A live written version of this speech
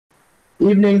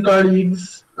Evening,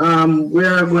 colleagues. We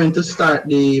are going to start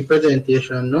the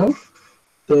presentation now.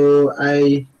 So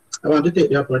I want to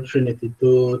take the opportunity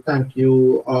to thank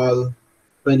you all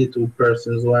 22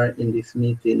 persons who are in this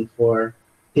meeting for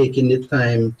taking the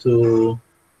time to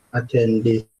attend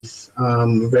this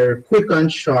very quick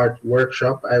and short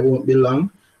workshop. I won't be long.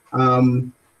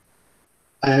 Um,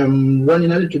 I'm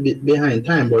running a little bit behind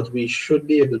time, but we should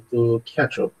be able to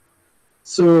catch up.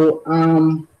 So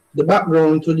the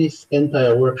background to this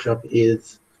entire workshop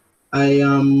is I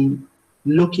am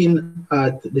looking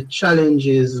at the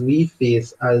challenges we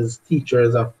face as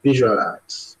teachers of visual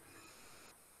arts.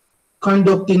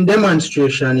 Conducting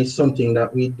demonstration is something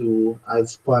that we do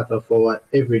as part of our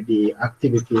everyday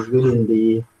activities within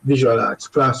the visual arts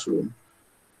classroom.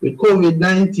 With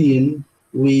COVID-19,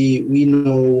 we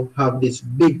now have this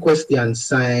big question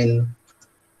sign,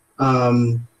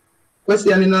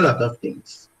 questioning a lot of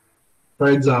things. For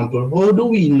example, how do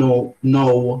we know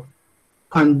now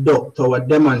conduct our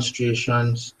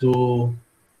demonstrations to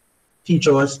teach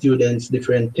our students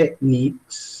different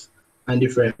techniques and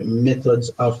different methods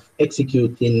of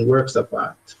executing works of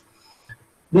art?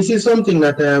 This is something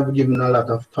that I have given a lot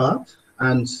of thought,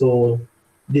 and so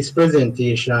this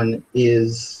presentation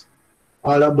is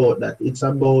all about that. It's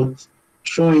about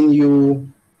showing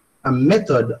you a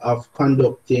method of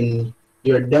conducting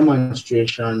your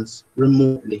demonstrations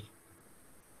remotely.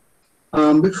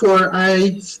 Before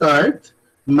I start,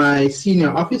 my senior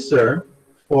officer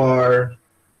for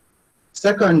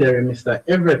secondary, Mr.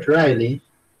 Everett Riley,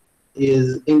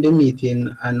 is in the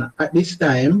meeting, and at this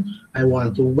time, I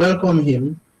want to welcome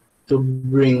him to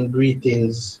bring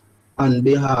greetings on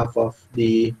behalf of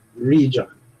the region.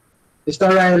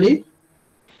 Mr. Riley,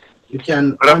 you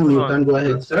can Good unmute afternoon. and go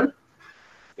ahead, sir.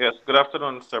 Yes, good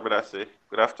afternoon, Mr. Badassi.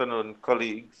 Good afternoon,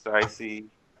 colleagues. I see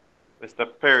Mr.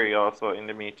 Perry also in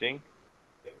the meeting.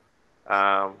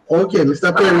 Um, Okay,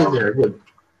 Mr. Perry is there. Good.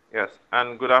 yes,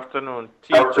 and good afternoon,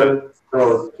 teachers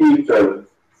Afternoon, teachers.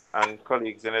 and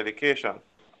colleagues in education.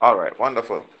 All right,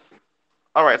 wonderful.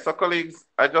 All right, so colleagues,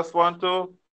 I just want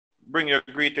to bring your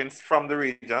greetings from the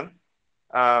region.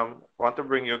 Want to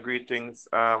bring your greetings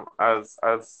as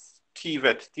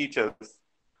TVET teachers,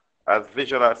 as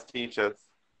visual arts teachers,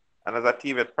 and as a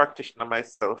TVET practitioner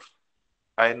myself.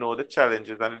 I know the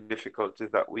challenges and the difficulties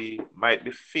that we might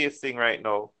be facing right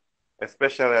now,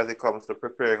 especially as it comes to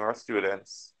preparing our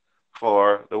students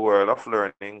for the world of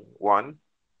learning, one,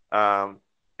 um,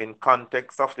 in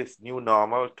context of this new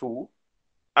normal, two,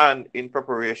 and in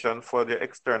preparation for the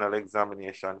external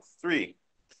examinations, three.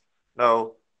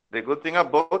 Now, the good thing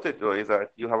about it though is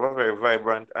that you have a very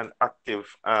vibrant and active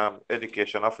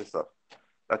education officer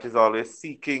that is always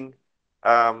seeking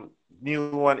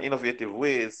new and innovative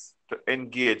ways to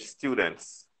engage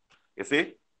students, you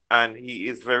see? And he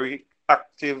is very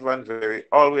active and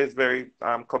always very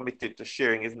committed to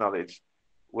sharing his knowledge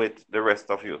with the rest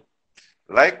of you.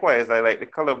 Likewise, I like the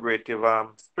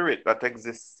collaborative spirit that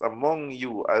exists among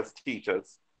you as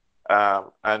teachers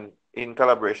and in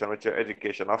collaboration with your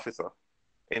education officer,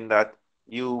 in that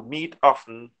you meet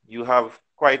often, you have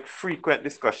quite frequent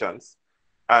discussions,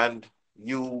 and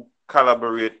you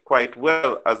collaborate quite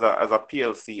well as a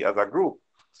PLC, as a group.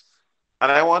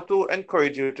 And I want to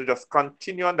encourage you to just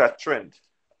continue on that trend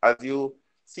as you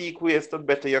seek ways to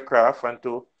better your craft and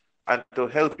to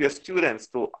help your students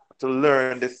to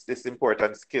learn this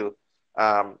important skill.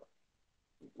 Um,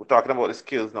 we're talking about the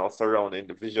skills now surrounding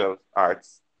the visual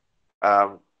arts.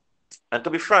 Um, and to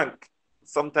be frank,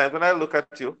 sometimes when I look at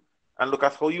you and look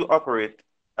at how you operate,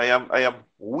 I am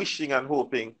wishing and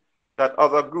hoping that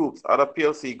other groups, other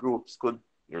PLC groups could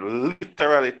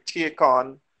literally take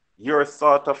on your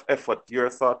sort of effort,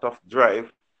 your sort of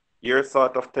drive, your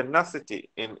sort of tenacity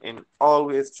in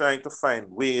always trying to find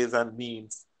ways and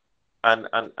means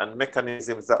and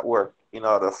mechanisms that work in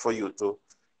order for you to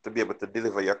be able to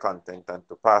deliver your content and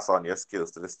to pass on your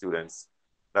skills to the students.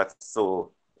 That's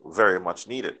so very much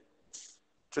needed.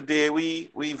 Today we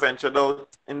ventured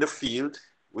out in the field.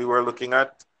 We were looking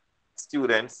at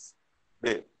students,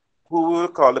 the, who we will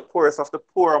call the poorest of the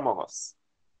poor among us,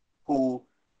 who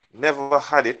never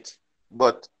had it,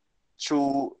 but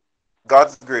through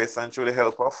God's grace and through the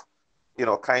help of,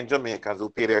 kind Jamaicans who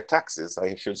pay their taxes,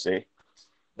 I should say,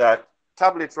 that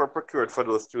tablets were procured for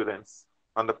those students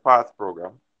on the PATH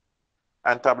program,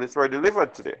 and tablets were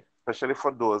delivered today, especially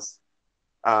for those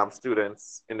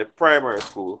students in the primary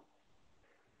schools,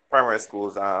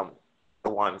 the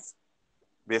ones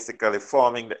basically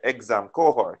forming the exam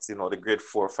cohorts, the grade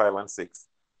 4, 5, and 6,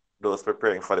 those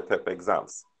preparing for the PEP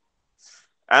exams.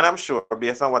 And I'm sure,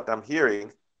 based on what I'm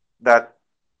hearing, that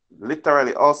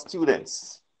literally all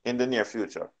students in the near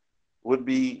future would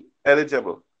be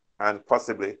eligible and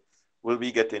possibly will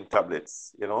be getting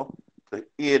tablets, to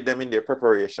aid them in their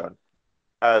preparation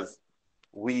as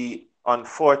we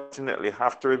unfortunately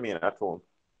have to remain at home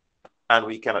and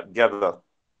we cannot gather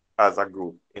as a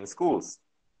group in schools.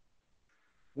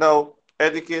 Now,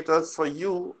 educators, for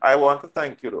you, I want to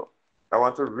thank you though. I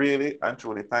want to really and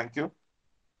truly thank you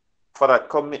for that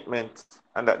commitment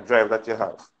and that drive that you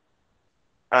have.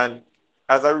 And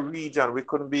as a region, we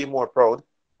couldn't be more proud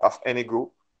of any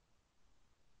group.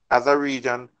 As a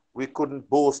region, we couldn't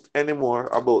boast anymore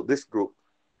about this group.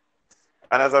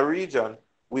 And as a region,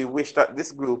 we wish that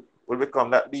this group will become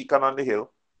that beacon on the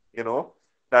hill,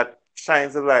 that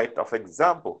shines a light of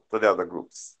example to the other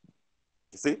groups.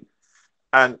 You see?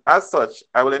 And as such,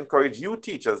 I will encourage you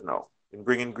teachers now in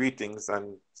bringing greetings,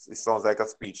 and it sounds like a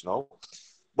speech now,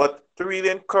 but to really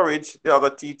encourage the other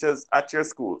teachers at your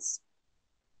schools,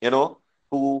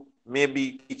 who may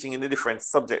be teaching in the different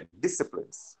subject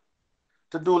disciplines,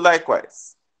 to do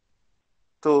likewise,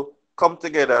 to come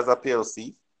together as a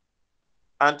PLC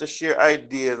and to share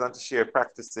ideas and to share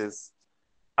practices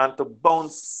and to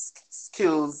bounce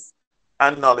skills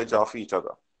and knowledge off each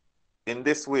other. In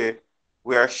this way,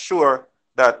 we are sure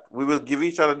that we will give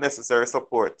each other necessary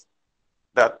support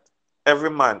that every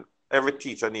man, every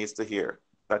teacher needs to hear,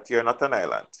 that you're not an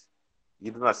island.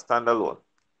 You do not stand alone.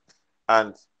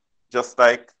 And just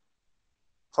like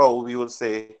how we will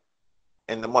say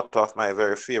in the motto of my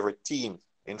very favorite team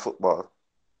in football,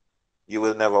 you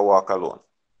will never walk alone.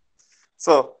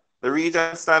 So the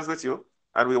region stands with you,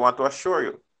 and we want to assure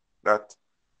you that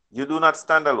you do not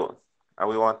stand alone. And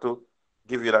we want to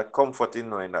give you that comfort in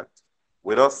knowing that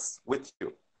with us, with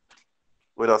you,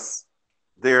 with us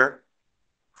there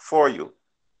for you,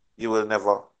 you will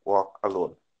never walk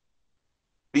alone.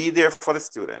 Be there for the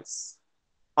students.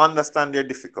 Understand their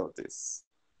difficulties.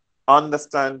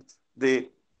 Understand the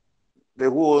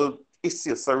whole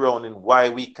issue surrounding why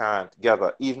we can't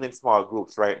gather, even in small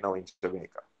groups right now in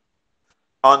Jamaica.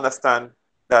 Understand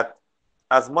that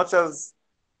as much as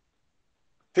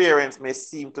parents may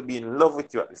seem to be in love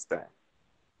with you at this time,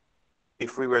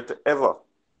 if we were to ever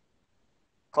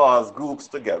cause groups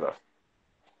together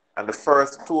and the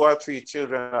first 2 or 3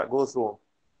 children that goes home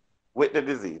with the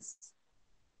disease,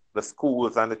 the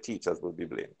schools and the teachers will be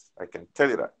blamed. I can tell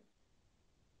you that.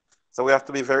 So we have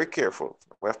to be very careful.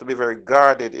 We have to be very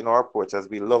guarded in our approach as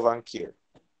we love and care.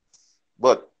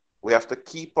 But we have to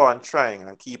keep on trying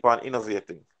and keep on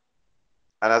innovating.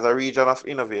 And as a region of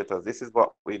innovators, this is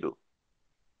what we do.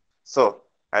 So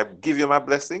I give you my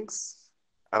blessings.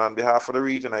 And on behalf of the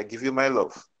region, I give you my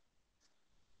love.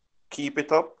 Keep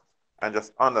it up and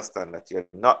just understand that you're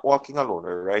not walking alone.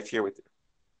 We're right here with you.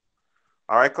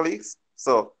 All right, colleagues?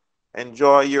 So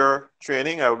enjoy your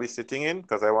training. I will be sitting in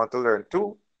because I want to learn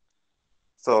too.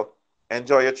 So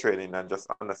enjoy your training and just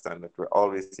understand that we're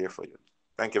always here for you.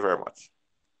 Thank you very much.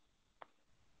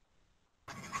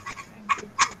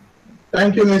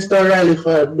 Thank you, Mr. Riley,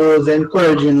 for those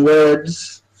encouraging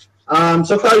words.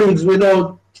 So colleagues,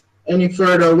 without any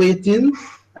further waiting,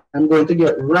 I'm going to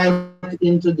get right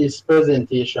into this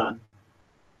presentation.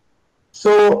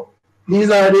 So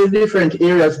these are the different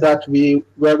areas that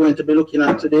we're going to be looking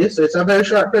at today. So it's a very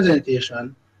short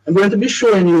presentation. I'm going to be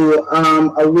showing you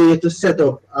a way to set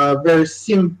up a very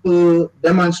simple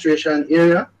demonstration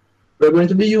area. We're going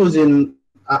to be using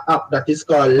an app that is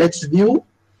called LetView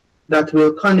that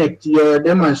will connect your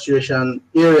demonstration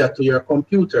area to your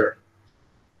computer.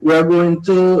 We are going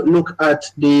to look at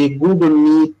the Google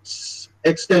Meet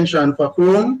extension for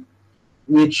Chrome,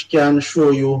 which can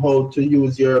show you how to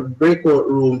use your breakout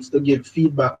rooms to give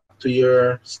feedback to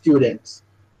your students.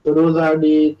 So those are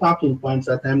the talking points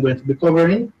that I'm going to be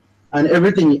covering, and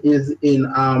everything is in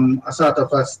a sort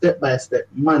of a step-by-step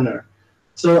manner.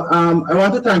 So I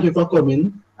want to thank you for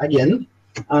coming again.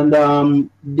 And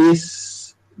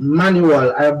this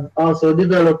manual, I've also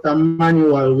developed a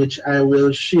manual which I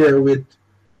will share with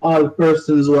all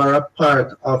persons who are a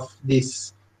part of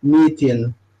this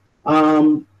meeting.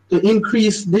 To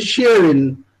increase the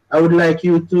sharing, I would like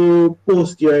you to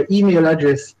post your email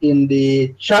address in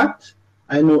the chat.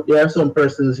 I know there are some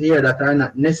persons here that are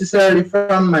not necessarily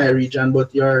from my region,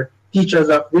 but you're teachers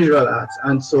of visual arts,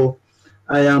 and so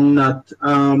I am not,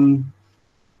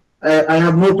 I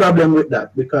have no problem with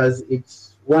that because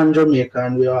it's one Jamaica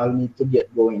and we all need to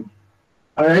get going.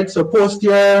 All right, so post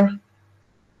your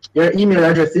email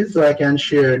addresses so I can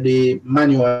share the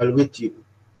manual with you.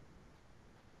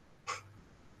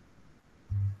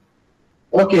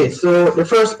 Okay, so the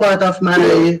first part of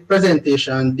my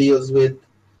presentation deals with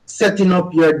setting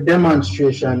up your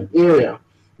demonstration area.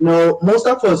 Now, most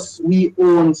of us, we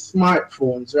own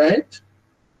smartphones, right?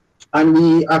 And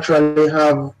we actually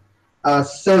have a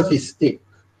selfie stick.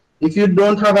 If you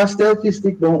don't have a selfie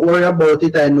stick, don't worry about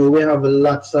it. I know we have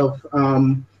lots of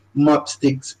map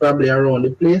sticks probably around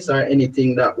the place or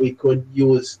anything that we could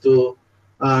use to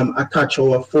attach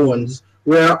our phones.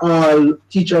 We're all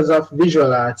teachers of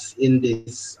visual arts in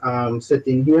this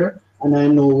setting here, and I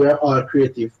know we're all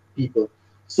creative people.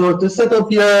 So to set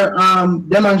up your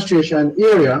demonstration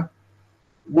area,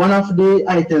 one of the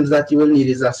items that you will need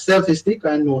is a selfie stick.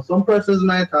 I know some persons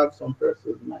might have, some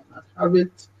persons might not have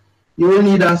it. You will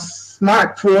need a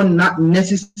smartphone, not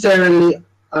necessarily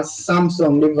a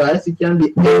Samsung device. It can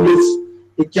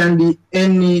be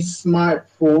any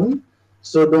smartphone.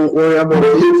 So don't worry about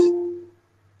it.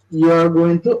 You're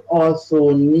going to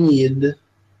also need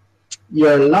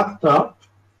your laptop.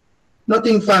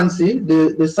 Nothing fancy.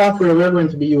 The software we're going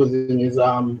to be using is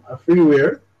a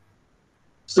freeware.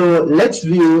 So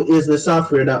LetView is the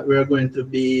software that we're going to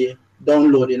be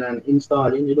downloading and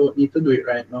installing. You don't need to do it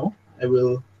right now. I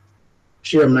will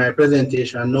share my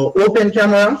presentation. Now, Open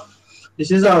Camera,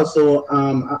 this is also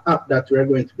an app that we're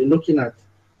going to be looking at.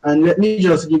 And let me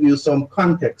just give you some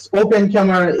context. Open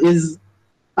Camera is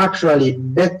actually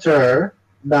better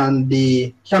than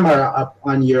the camera app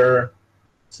on your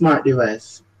smart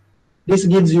device. This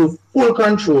gives you full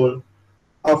control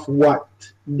of what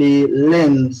the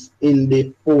lens in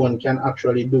the phone can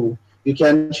actually do. You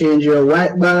can change your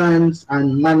white balance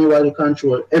and manually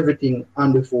control everything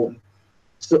on the phone.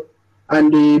 So,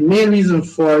 and the main reason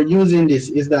for using this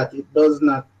is that it does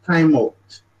not time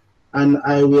out. And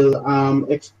I will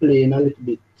explain a little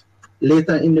bit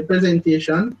later in the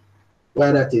presentation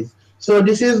why that is. So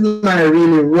this is my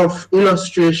really rough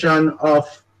illustration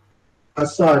of a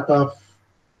sort of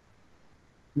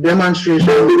demonstration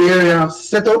area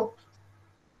setup.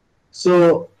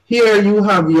 So here you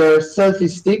have your selfie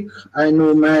stick. I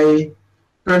know my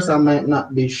cursor might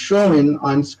not be showing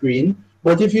on screen,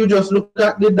 but if you just look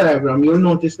at the diagram, you'll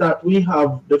notice that we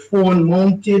have the phone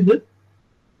mounted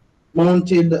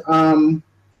on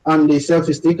the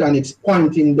selfie stick, and it's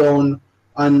pointing down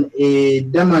on a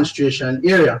demonstration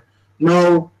area.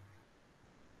 Now,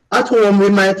 at home, we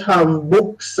might have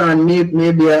books and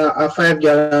maybe a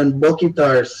 5-gallon bucket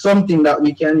or something that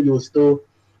we can use to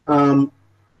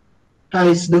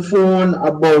hoist the phone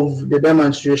above the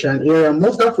demonstration area.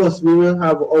 Most of us, we will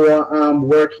have our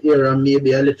work area,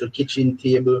 maybe a little kitchen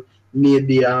table,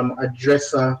 maybe a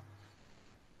dresser.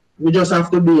 We just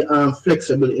have to be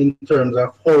flexible in terms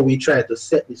of how we try to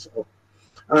set this up.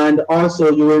 And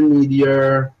also, you will need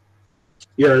your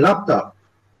laptop.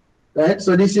 Right,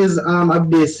 so this is a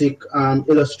basic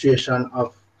illustration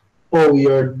of how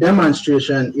your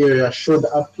demonstration area should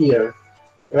appear,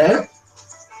 right?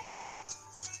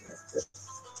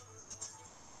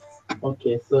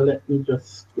 Okay, so let me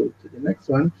just go to the next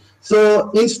one. So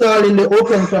installing the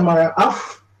Open Camera app,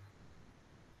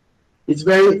 it's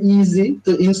very easy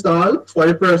to install. For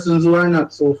the persons who are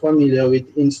not so familiar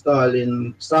with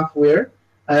installing software,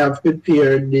 I have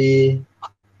prepared the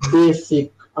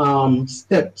basic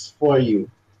steps for you.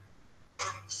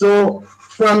 So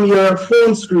from your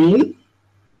phone screen,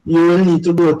 you will need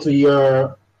to go to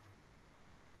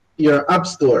your app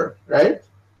store, right?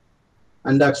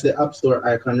 And that's the app store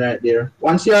icon right there.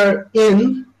 Once you're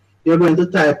in, you're going to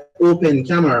type Open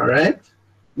Camera, right?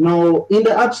 Now, in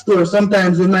the app store,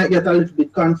 sometimes we might get a little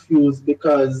bit confused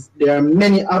because there are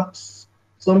many apps,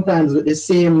 sometimes with the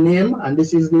same name, and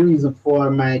this is the reason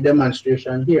for my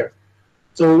demonstration here.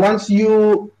 So once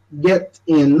you get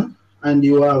in and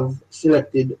you have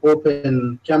selected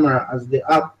Open Camera as the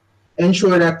app,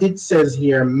 ensure that it says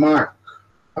here Mark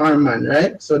Harman,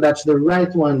 right? So that's the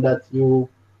right one that you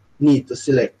need to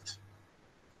select.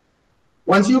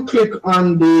 Once you click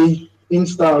on the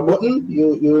install button,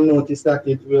 you'll notice that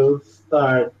it will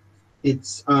start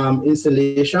its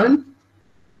installation.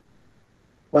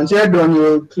 Once you're done,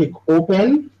 you'll click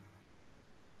open.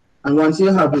 And once you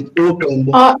have it opened,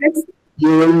 you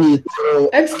will need to...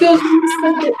 Excuse me,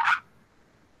 Mr.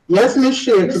 Yes, Ms.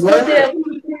 Shakes, go ahead.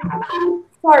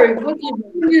 Sorry, good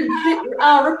evening. Please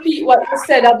repeat what you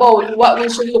said about what we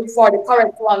should look for, the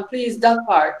correct one, please, that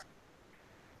part.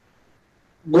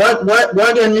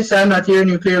 What again, Miss? I'm not hearing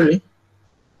you clearly.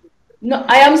 No,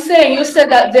 I am saying you said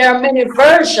that there are many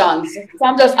versions. So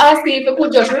I'm just asking if you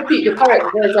could just repeat the correct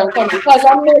version for me, because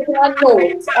I'm making a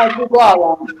note as we go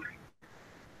along.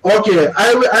 Okay,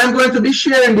 I'm going to be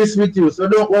sharing this with you, so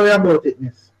don't worry about it,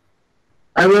 Miss.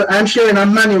 I'm sharing a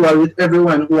manual with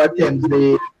everyone who attends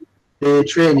the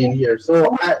training here,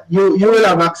 so you will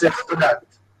have access to that.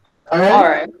 All right. All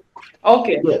right.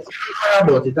 Okay. Yes, don't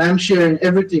worry about it. I'm sharing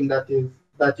everything that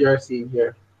you are seeing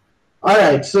here. All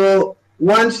right. So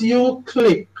once you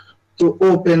click to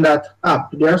open that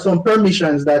app, there are some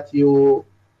permissions that you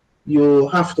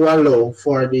have to allow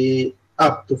for the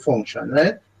app to function,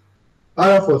 right?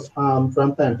 All of us,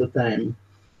 from time to time,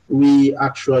 we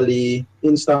actually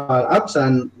install apps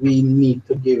and we need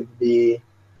to give the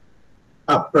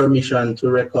app permission to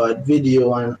record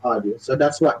video and audio. So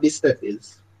that's what this step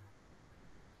is.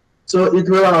 So it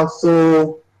will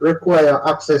also require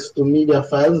access to media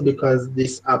files because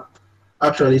this app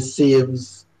actually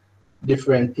saves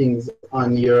different things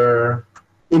on your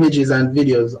images and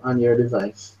videos on your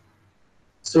device.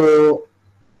 So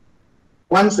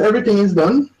once everything is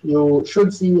done, you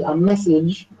should see a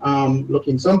message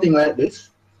looking something like this.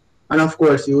 And of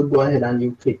course, you would go ahead and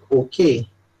you click OK.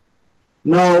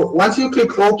 Now, once you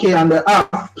click OK on the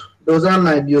app, those are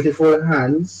my beautiful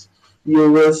hands,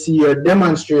 you will see your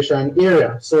demonstration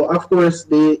area. So of course,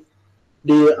 the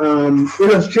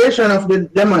illustration of the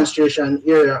demonstration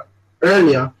area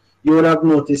earlier, you would have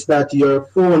noticed that your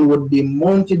phone would be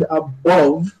mounted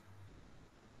above,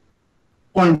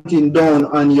 pointing down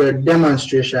on your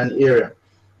demonstration area.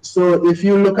 So if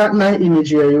you look at my image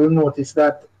here, you will notice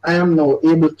that I am now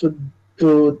able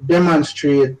to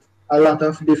demonstrate a lot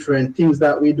of different things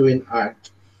that we do in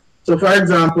art. So for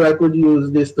example, I could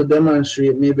use this to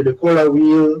demonstrate maybe the color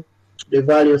wheel, the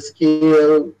value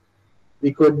scale,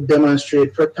 we could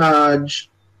demonstrate frottage,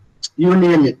 you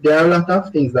name it. There are a lot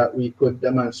of things that we could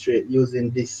demonstrate using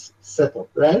this setup,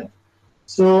 right?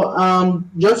 So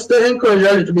just to encourage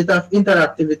a little bit of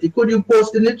interactivity, could you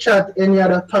post in the chat any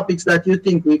other topics that you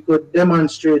think we could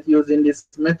demonstrate using this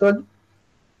method?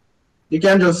 You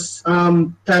can just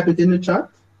type it in the chat.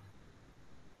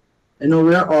 I know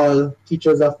we are all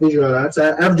teachers of visual arts.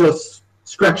 I've just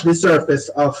scratched the surface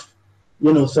of,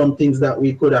 you know, some things that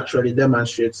we could actually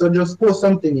demonstrate. So just post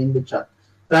something in the chat.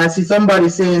 So I see somebody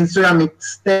saying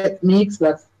ceramics techniques.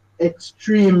 That's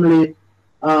extremely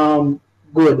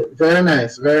good. Very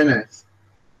nice. Very nice.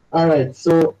 All right.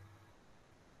 So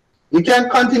you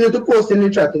can continue to post in the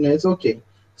chat. You know, it's okay.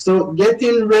 So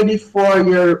getting ready for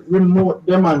your remote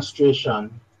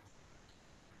demonstration.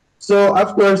 So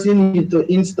of course you need to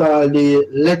install the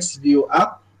LetView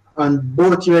app on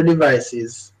both your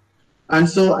devices. And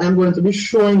so I'm going to be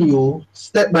showing you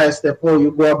step by step how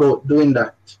you go about doing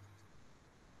that.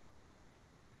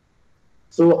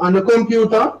 So on the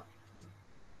computer,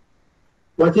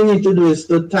 what you need to do is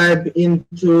to type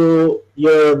into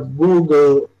your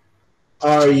Google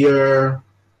or your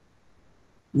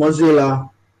Mozilla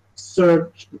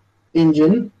search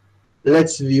engine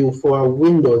LetView for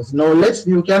Windows. Now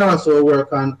LetView can also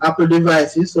work on Apple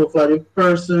devices. So for the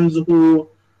persons who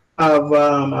have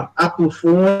an Apple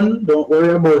phone, don't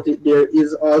worry about it. There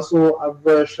is also a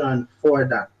version for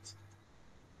that.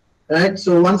 Right.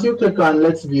 So once you click on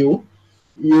LetView,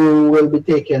 you will be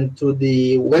taken to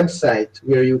the website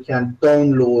where you can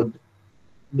download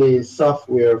the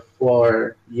software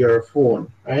for your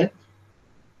phone. Right.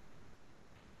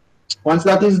 Once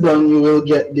that is done, you will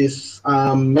get this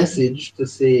message to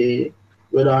say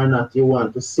whether or not you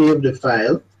want to save the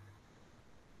file.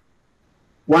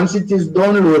 Once it is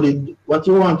downloaded, what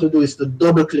you want to do is to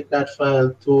double click that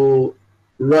file to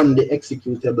run the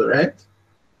executable, right?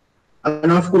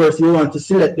 And of course, you want to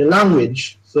select the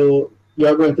language. So you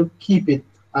are going to keep it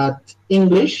at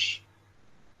English.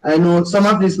 I know some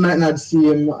of this might not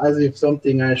seem as if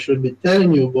something I should be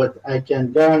telling you, but I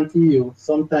can guarantee you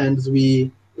sometimes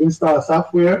we install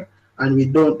software and we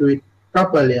don't do it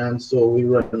properly, and so we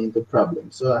run into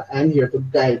problems. So I'm here to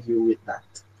guide you with that.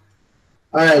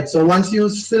 All right, so once you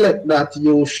select that,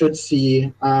 you should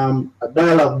see a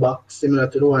dialog box similar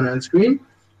to the one on screen.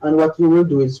 And what you will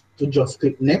do is to just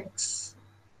click next.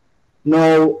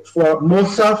 Now, for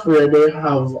most software, they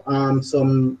have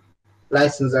some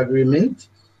license agreement.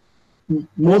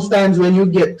 Most times when you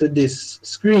get to this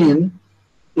screen,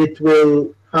 it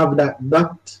will have that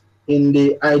dot in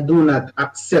the I do not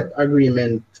accept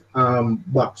agreement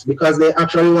box, because they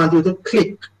actually want you to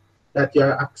click that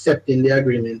you're accepting the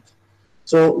agreement.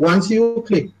 So once you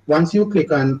click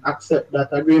on accept that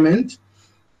agreement,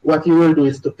 what you will do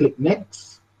is to click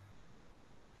next.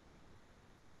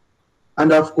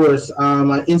 And of course,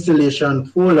 an installation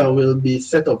folder will be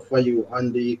set up for you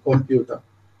on the computer.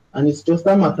 And it's just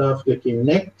a matter of clicking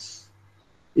next.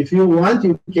 If you want,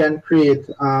 you can create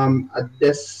a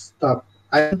desktop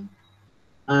icon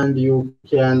and you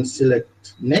can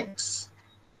select next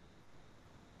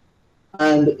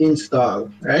and install,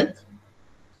 right?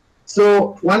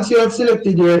 So once you have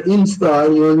selected your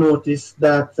install, you'll notice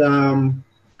that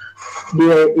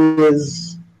there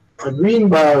is a green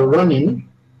bar running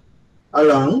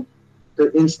along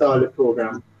to install the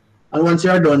program. And once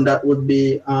you're done, that would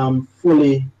be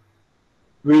fully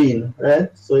green, right?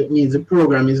 So it means the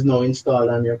program is now installed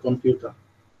on your computer.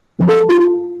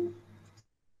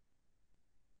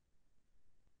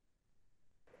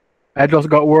 I just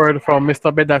got word from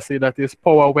Mr. Bedassi that his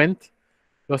power went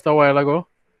just a while ago,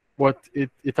 but it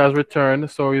has returned,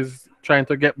 so he's trying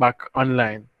to get back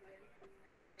online.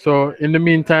 So in the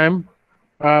meantime,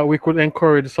 we could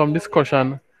encourage some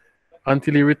discussion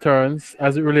until he returns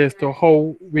as it relates to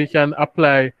how we can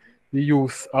apply the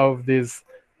use of this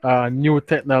new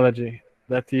technology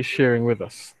that he's sharing with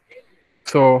us.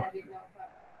 So,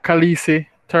 Khaleesi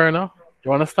Turner,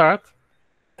 you want to start?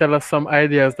 Tell us some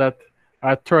ideas that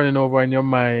are turning over in your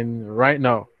mind right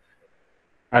now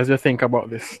as you think about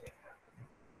this.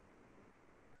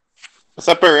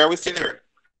 Mr. Perry, are we still here?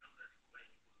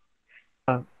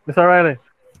 Mr. Riley,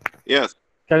 Yes.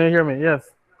 can you hear me? Yes.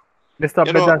 Mr.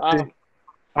 You know, Bedassi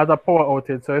has a power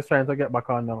outage, so he's trying to get back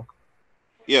on now.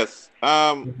 yes.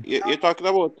 You're talking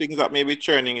about things that may be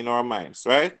churning in our minds,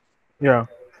 right? Yeah.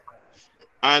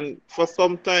 And for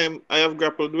some time, I have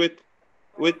grappled with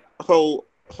how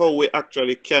we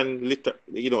actually can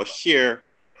share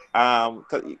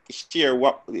share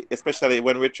what, especially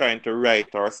when we're trying to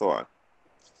write or so on.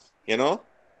 You know,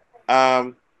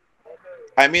 um,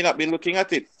 I may not be looking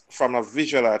at it from a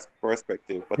visual arts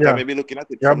perspective, but I Yeah. may be looking at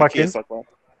it You're from a back in? case of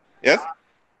yes,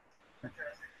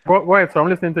 Go ahead, so I'm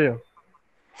listening to you.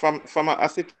 from a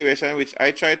situation in which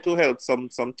I try to help some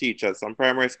teachers, some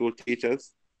primary school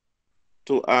teachers,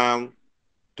 to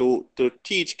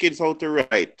teach kids how to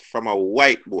write from a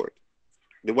whiteboard.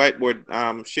 The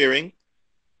whiteboard sharing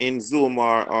in Zoom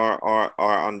or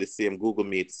on the same Google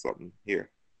Meet something here.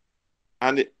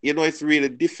 And it's really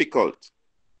difficult.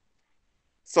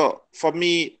 So for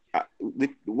me,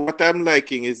 what I'm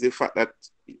liking is the fact that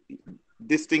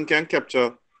this thing can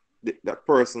capture that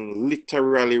person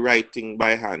literally writing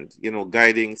by hand,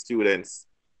 guiding students.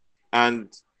 And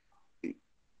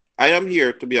I am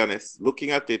here, to be honest, looking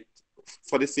at it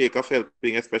for the sake of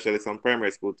helping, especially some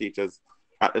primary school teachers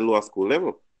at the lower school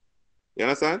level. You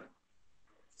understand?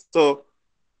 So,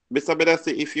 Mr.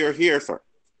 Bedassi, if you're here, sir,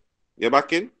 you're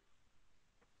back in?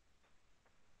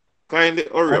 Kindly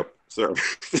hurry I, up, sir.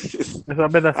 Mr.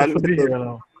 Bedassi and should be let us, here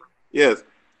now. yes,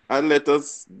 and let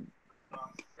us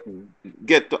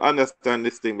get to understand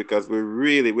this thing because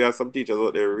we have some teachers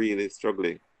out there really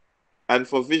struggling. And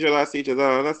for visual arts teachers,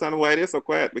 I understand why they're so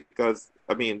quiet because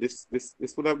I mean this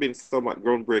would have been somewhat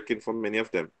groundbreaking for many of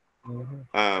them, Mhm.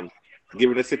 um,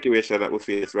 given the situation that we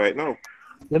face right now.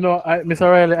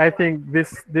 Mr. Riley, I think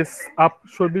this app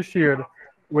should be shared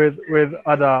with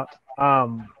other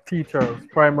teachers,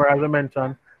 primary as I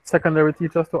mentioned, secondary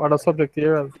teachers to other subject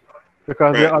areas,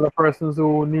 because there Right. are other persons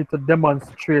who need to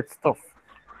demonstrate stuff,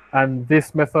 and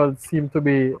this method seemed to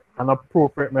be an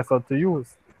appropriate method to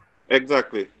use.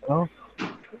 Exactly. You know?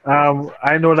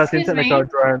 I know that in Excuse technical me.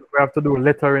 drawing we have to do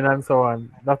lettering and so on.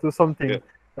 That was Yeah. something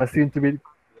that seemed to be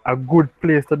a good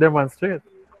place to demonstrate.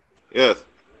 Yes.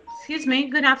 Excuse me,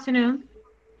 good afternoon.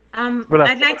 Good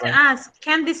I'd like to afternoon. ask,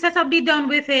 can this setup be done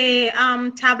with a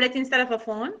tablet instead of a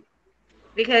phone?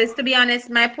 Because to be honest,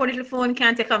 my poor little phone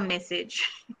can't take a message.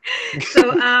 So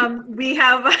we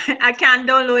have I can't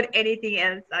download anything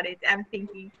else on it. I'm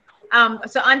thinking.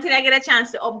 So until I get a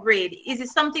chance to upgrade, is it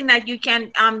something that you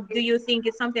can do you think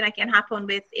it's something that can happen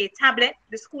with a tablet?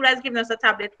 The school has given us a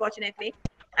tablet, fortunately,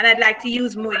 and I'd like to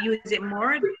use it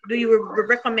more. Do you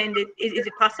recommend it? Is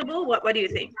it possible? What do you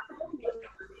think?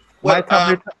 My Well,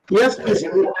 tablet. Yes, please.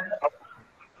 Oh,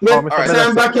 Yes, all Mr. right.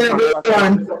 I'm Bedassi. back in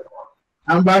everyone.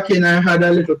 I'm back in. I had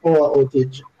a little power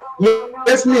outage.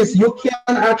 Yes, miss, you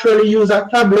can actually use a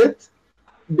tablet.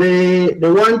 The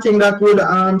one thing that would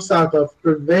sort of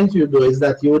prevent you though is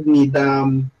that you would need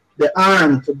the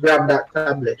arm to grab that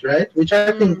tablet, right? Which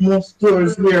I think most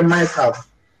stores here might have.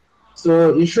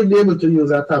 So you should be able to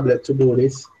use a tablet to do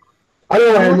this.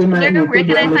 Otherwise, you might Where need to where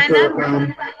do can a I find that? little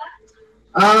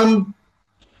um.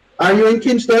 Are you in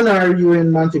Kingston or are you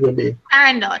in Montego Bay?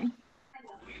 Arendon.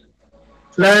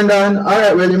 Clarendon. All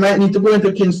right. Well, you might need to go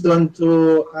into Kingston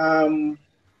to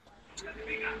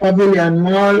Pavilion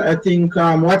Mall. I think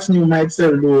What's New might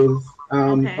sell those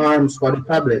Okay. arms for the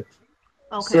tablet.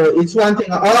 Okay. So it's one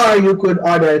thing, or you could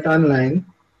order it online.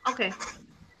 Okay.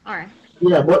 All right.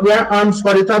 Yeah, but there are arms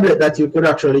for the tablet that you could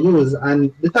actually use,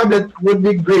 and the tablet would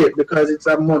be great because it's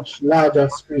a much larger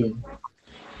screen.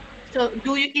 So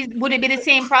would it be the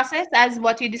same process as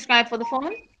what you described for the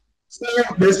phone?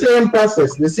 The same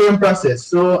process, the same process.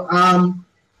 So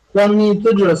for me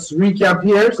to just recap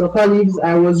here, so colleagues,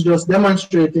 I was just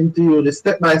demonstrating to you the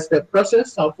step-by-step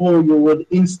process of how you would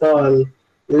install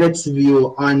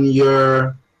LetView on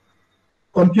your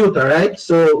computer, right?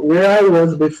 So where I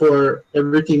was before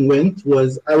everything went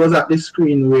was I was at the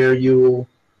screen where you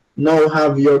now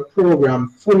have your program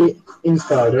fully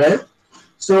installed, right?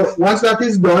 So once that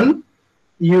is done,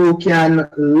 you can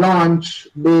launch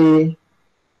the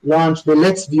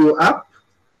LetView app,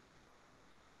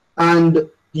 and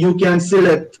you can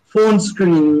select phone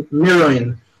screen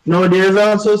mirroring. Now there's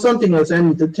also something else I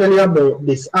need to tell you about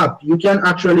this app. You can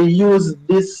actually use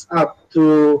this app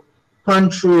to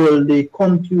control the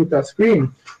computer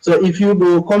screen. So if you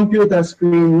go computer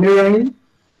screen mirroring,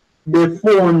 the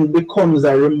phone becomes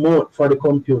a remote for the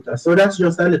computer. So that's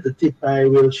just a little tip I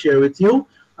will share with you.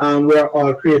 We're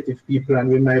all creative people and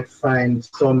we might find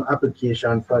some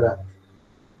application for that.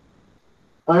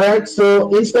 All right,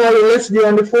 so installing LetView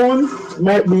on the phone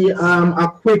might be a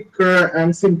quicker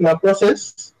and simpler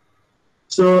process.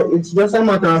 So it's just a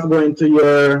matter of going to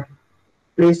your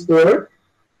Play Store,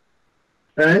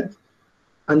 right,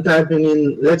 and typing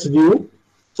in LetView.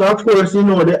 So of course, you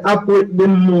know, the app with the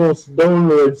most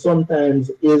downloads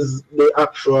sometimes is the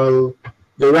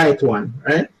right one,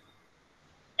 right?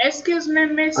 Excuse me, I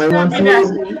Mr. want you,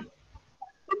 Bedasi.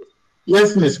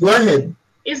 yes, miss, go ahead.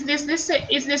 Is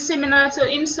this similar to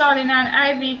installing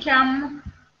an IV cam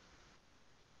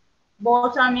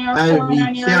both on your phone IV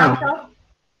and your cam. laptop?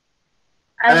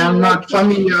 I IV am not webcam.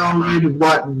 familiar with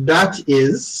what that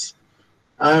is.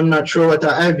 I'm not sure what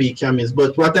an IV cam is,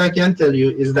 but what I can tell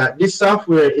you is that this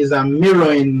software is a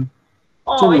mirroring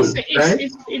Oh, tool, right?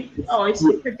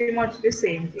 it's pretty much the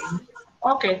same thing.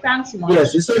 Okay, thanks Yes,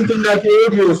 much. it's something that you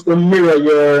would use to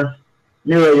mirror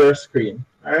your screen.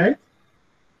 All right.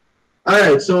 All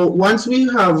right. So once we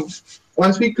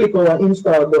click our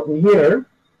install button here,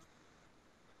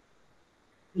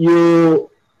 you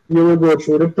will go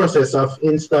through the process of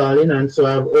installing, and so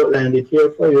I've outlined it here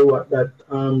for you what that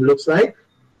looks like.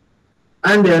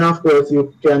 And then of course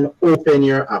you can open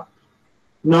your app.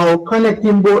 Now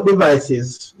connecting both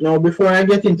devices. Now before I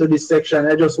get into this section,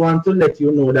 I just want to let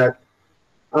you know that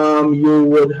you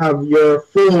would have your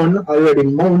phone already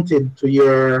mounted to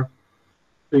your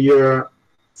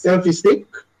selfie stick,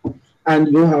 and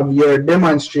you have your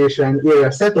demonstration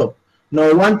area set up.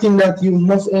 Now, one thing that you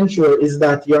must ensure is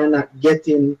that you're not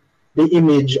getting the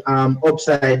image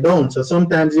upside down. So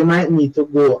sometimes you might need to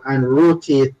go and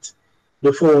rotate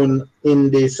the phone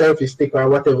in the selfie stick or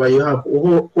whatever you have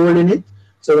holding it.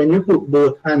 So when you put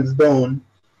both hands down,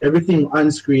 everything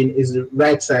on screen is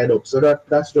right side up. So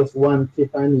that's just one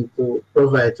tip I need to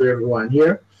provide to everyone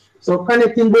here. So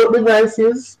connecting both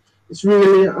devices is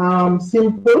really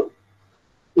simple.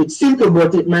 It's simple,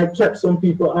 but it might catch some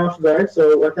people off guard.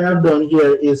 So what I've done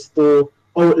here is to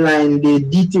outline the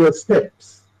detailed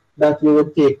steps that you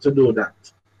would take to do that.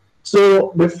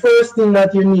 So the first thing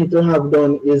that you need to have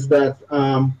done is that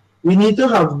we need to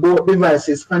have both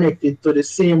devices connected to the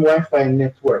same Wi-Fi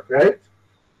network, right?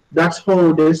 That's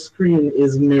how the screen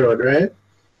is mirrored, right?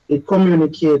 It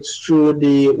communicates through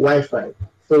the Wi-Fi.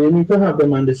 So you need to have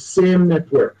them on the same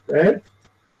network, right?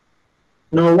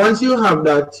 Now, once you have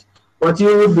that, what you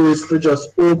will do is to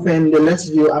just open the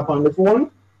LetView app on the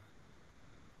phone,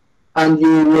 and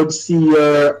you would see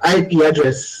your IP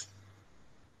address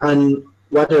and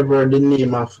whatever the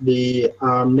name of the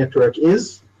network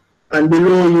is. And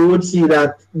below you would see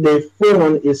that the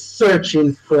phone is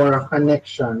searching for a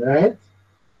connection, right?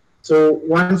 So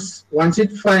once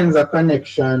it finds a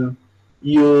connection,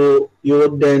 you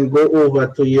would then go over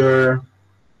to your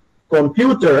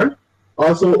computer,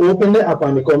 also open the app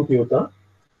on the computer,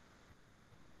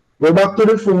 go back to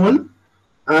the phone,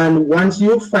 and once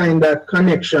you find that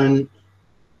connection,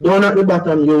 down at the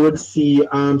bottom you would see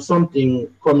something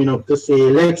coming up to say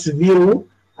LetView,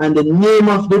 and the name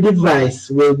of the device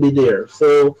will be there.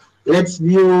 So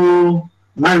LetView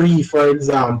Marie, for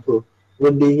example,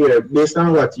 would be here based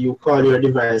on what you call your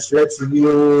device.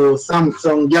 LetView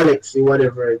Samsung Galaxy,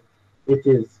 whatever it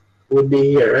is, would be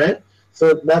here, right?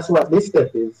 So that's what this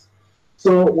step is.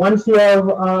 So once you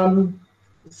have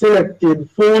selected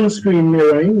phone screen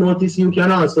mirroring, notice you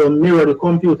can also mirror the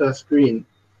computer screen.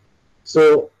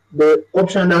 So the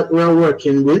option that we're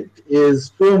working with is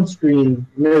phone screen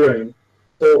mirroring.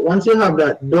 So once you have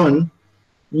that done,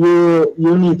 you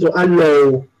need to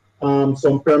allow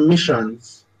some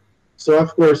permissions. So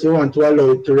of course you want to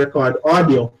allow it to record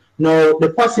audio. Now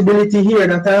the possibility here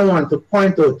that I want to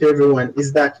point out to everyone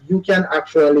is that you can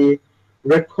actually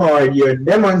record your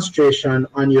demonstration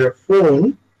on your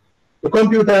phone. The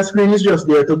computer screen is just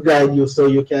there to guide you so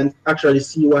you can actually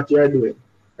see what you're doing,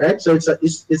 right? So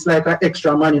it's like an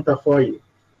extra monitor for you,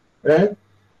 right?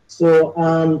 So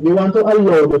you want to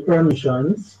allow the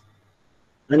permissions,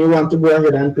 and you want to go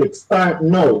ahead and click start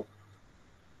now.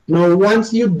 Now,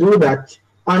 once you do that,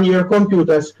 on your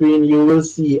computer screen, you will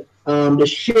see the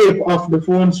shape of the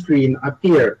phone screen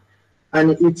appear,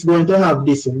 and it's going to have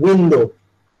this window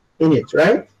in it,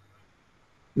 right?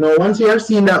 Now, once you have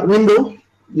seen that window,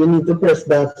 you need to press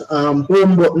that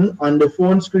home button on the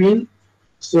phone screen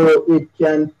so it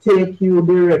can take you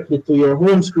directly to your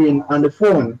home screen on the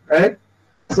phone, right?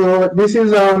 So this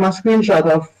is a screenshot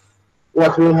of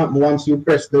what will happen once you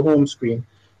press the home screen.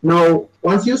 Now,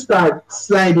 once you start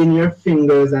sliding your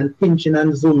fingers and pinching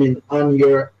and zooming on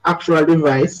your actual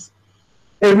device,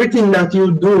 everything that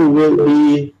you do will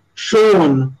be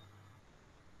shown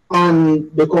on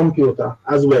the computer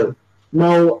as well.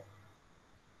 Now,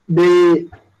 the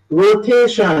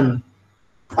rotation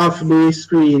of the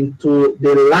screen to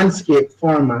the landscape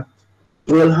format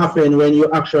will happen when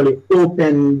you actually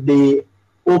open the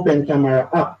open camera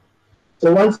app.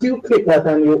 So once you click that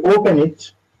and you open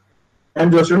it, I'm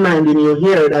just reminding you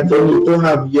here that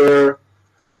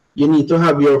you need to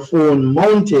have your phone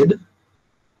mounted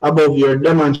above your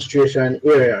demonstration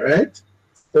area, right?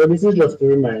 So this is just to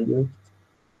remind you.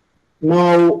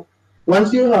 Now,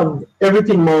 once you have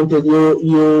everything mounted,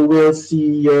 you will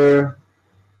see your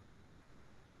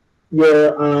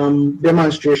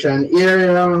demonstration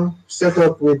area set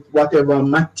up with whatever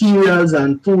materials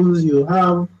and tools you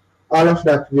have. All of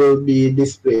that will be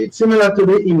displayed, similar to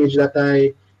the image that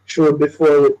I showed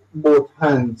before with both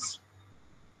hands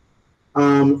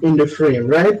in the frame,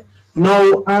 right?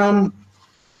 Now,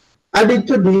 added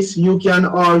to this, you can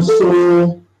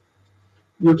also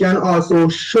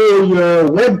show your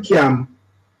webcam.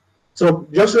 So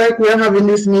just like we're having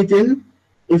this meeting,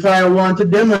 if I want to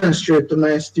demonstrate to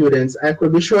my students, I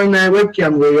could be showing my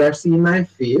webcam where you are seeing my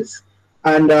face.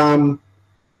 And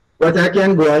what I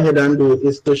can go ahead and do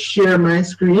is to share my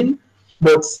screen,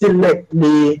 but select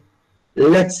the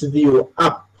LetView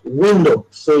app window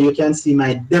so you can see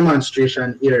my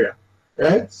demonstration area,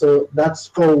 right? So that's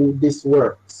how this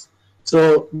works.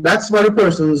 So that's for the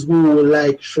persons who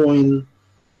like showing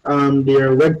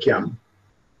their webcam.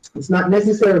 It's not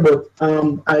necessary, but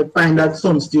I find that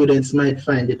some students might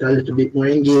find it a little bit more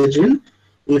engaging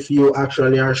if you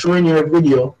actually are showing your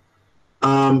video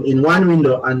in one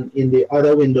window and in the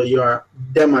other window you are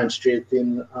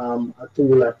demonstrating a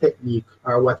tool, a technique,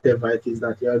 or whatever it is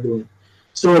that you are doing.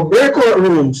 So breakout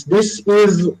rooms, this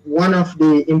is one of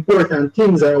the important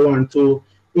things I want to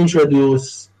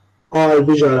introduce all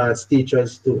visual arts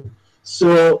teachers to.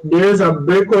 So there is a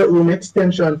breakout room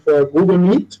extension for Google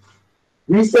Meet.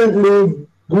 Recently,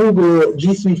 Google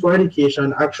G Suite for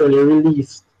Education actually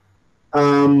released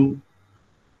an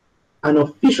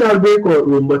official breakout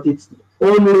room, but it's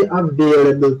only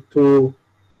available to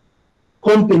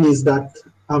companies that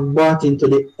have bought into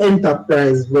the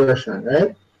enterprise version,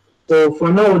 right? So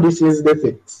for now, this is the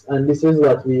fix, and this is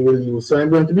what we will use. So I'm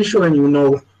going to be showing you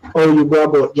now how you go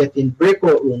about getting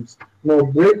breakout rooms. Now,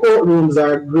 breakout rooms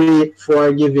are great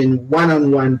for giving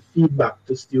one-on-one feedback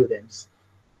to students.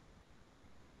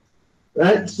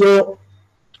 Right, so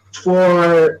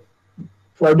for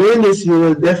doing this, you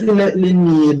will definitely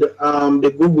need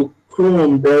the Google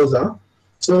Chrome browser.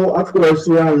 So of course,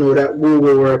 we all know that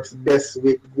Google works best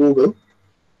with Google.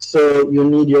 So you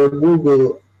need your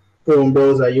Google Chrome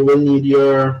browser. You will need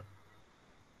your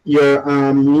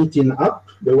meeting app,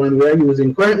 the one we are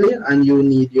using currently, and you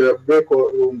need your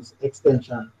breakout rooms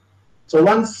extension. So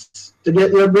once to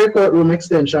get your breakout room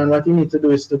extension, what you need to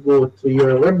do is to go to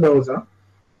your web browser,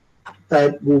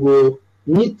 type Google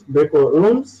Meet breakout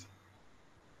rooms,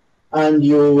 and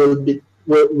you will be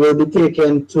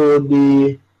taken to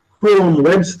the Chrome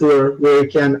web store where you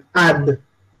can add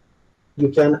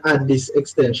this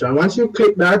extension. Once you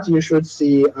click that, you should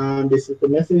see this little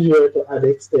message here to add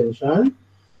extension,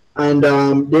 and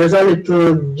there's a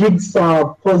little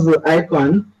jigsaw puzzle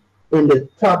icon in the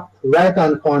top right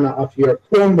hand corner of your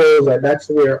Chrome browser. That's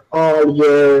where all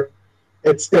your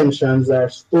extensions are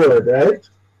stored, right?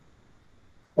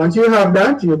 Once you have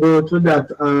that, you go to that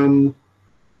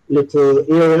little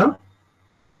area,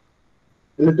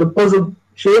 little puzzle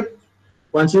shape.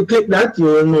 Once you click that, you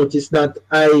will notice that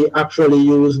I actually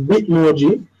use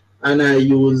Bitmoji and I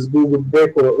use Google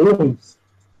Breakout Rooms.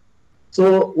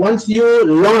 So once you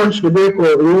launch the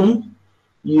breakout room,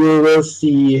 you will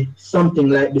see something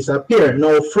like this appear.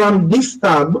 Now from this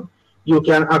tab, you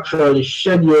can actually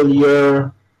schedule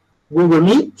your Google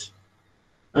Meet,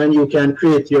 and you can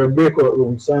create your breakout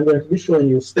room. So I'm going to be showing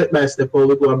you step by step how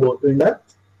we go about doing that.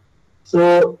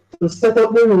 So to set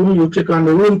up the room, you click on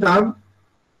the room tab.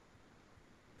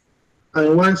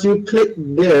 And once you click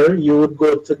there, you would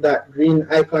go to that green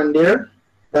icon there.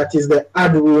 That is the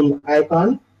add room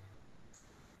icon.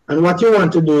 And what you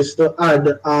want to do is to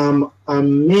add a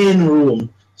main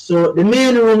room. So the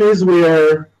main room is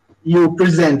where you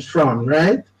present from,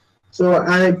 right? So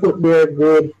I put there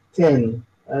grade 10.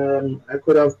 I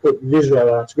could have put visual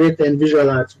arts, grade 10 visual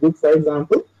arts group, for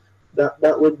example.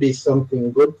 That would be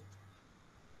something good.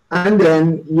 And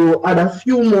then you add a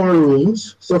few more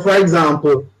rooms. So for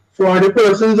example, for the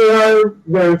persons who are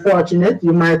very fortunate,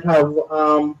 you might have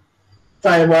 5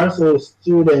 or so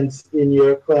students in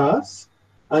your class.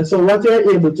 And so what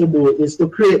you're able to do is to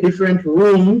create different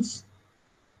rooms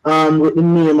with the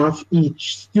name of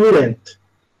each student.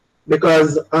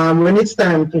 Because when it's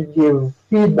time to give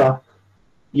feedback,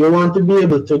 you want to be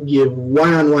able to give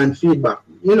one-on-one feedback.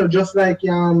 You know, just like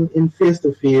in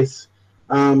face-to-face,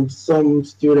 some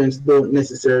students don't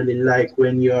necessarily like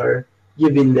when you're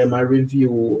giving them a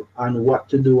review on what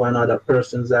to do and other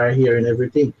persons are here and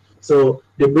everything. So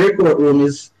the breakout room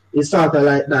is sort of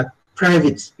like that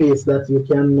private space that you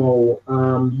can now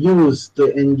use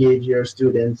to engage your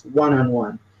students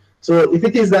one-on-one. So if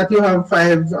it is that you have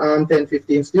 5, 10,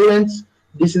 15 students,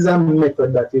 this is a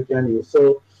method that you can use.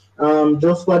 So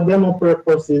just for demo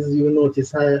purposes, you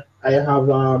notice I have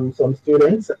some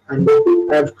students, and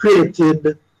I've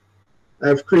created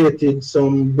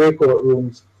some breakout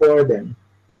rooms for them.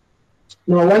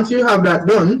 Now, once you have that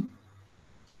done,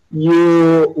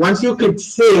 once you click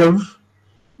save,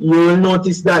 you will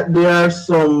notice that there are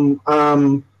some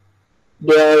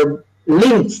there are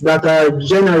links that are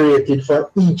generated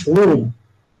for each room.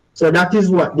 So that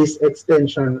is what this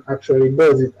extension actually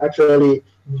does. It actually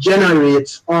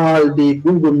generates all the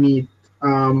Google Meet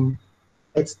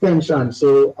extensions.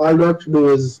 So all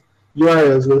those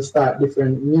URLs will start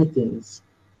different meetings.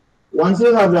 Once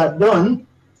you have that done,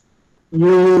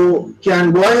 you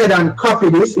can go ahead and copy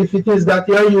this if it is that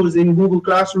you're using Google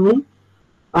Classroom.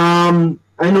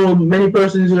 I know many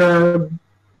persons are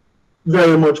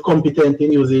very much competent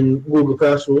in using Google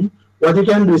Classroom. What you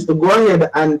can do is to go ahead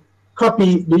and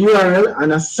copy the URL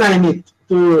and assign it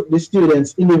to the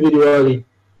students individually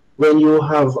when you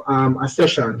have a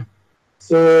session.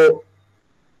 So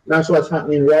that's what's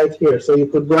happening right here. So you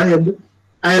could go ahead,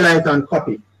 highlight and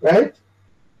copy, right?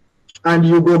 And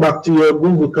you go back to your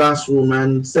Google Classroom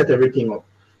and set everything up.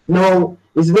 Now,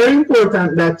 it's very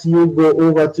important that you go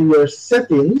over to your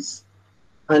settings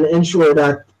and ensure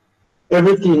that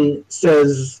everything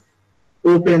says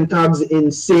open tabs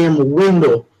in same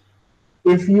window.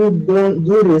 If you don't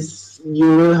do this,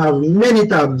 you will have many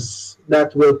tabs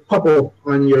that will pop up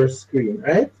on your screen,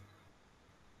 right?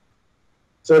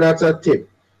 So that's a tip.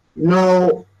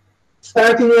 Now,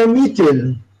 starting your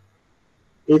meeting,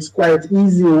 it's quite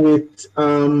easy with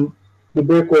the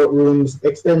breakout rooms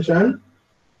extension.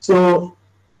 So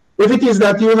if it is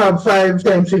that you have 5,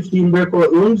 10, 15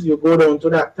 breakout rooms, you go down to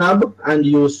that tab and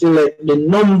you select the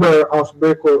number of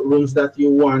breakout rooms that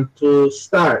you want to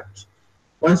start.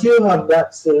 Once you have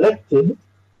that selected,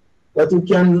 what you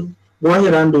can go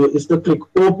ahead and do is to click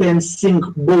Open Sync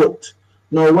Both.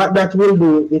 Now what that will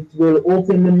do, it will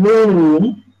open the main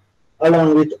room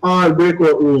along with all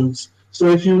breakout rooms. So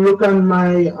if you look on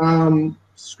my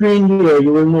screen here,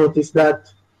 you will notice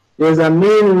that there's a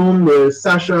main room, there's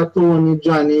Sasha, Tony,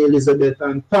 Johnny, Elizabeth,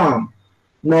 and Tom.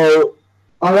 Now,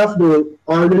 all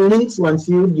the links, once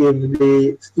you give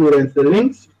the students the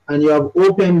links and you have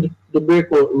opened the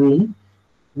breakout room,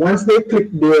 once they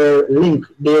click their link,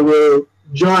 they will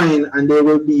join and they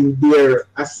will be in their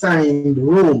assigned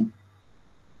room,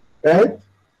 right?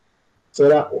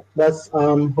 So that's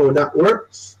how that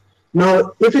works.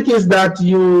 Now, if it is that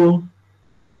you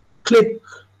click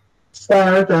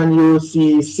start and you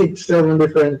see 6, 7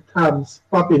 different tabs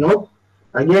popping up,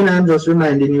 again, I'm just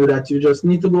reminding you that you just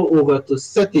need to go over to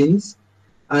settings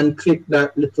and click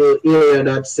that little area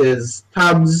that says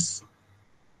tabs,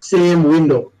 same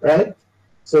window, right?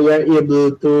 So you're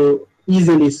able to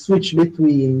easily switch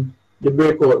between the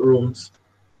breakout rooms.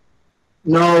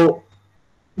 Now,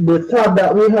 the tab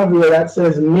that we have here that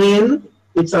says main,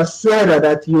 it's a slider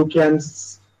that you can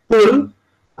pull,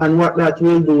 and what that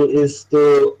will do is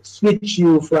to switch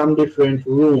you from different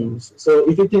rooms. So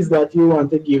if it is that you want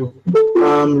to give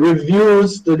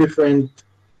reviews to different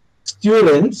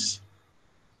students,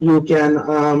 you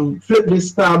can flip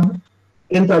this tab,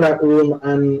 enter that room,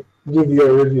 and give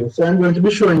your review. So I'm going to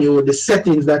be showing you the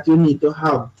settings that you need to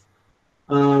have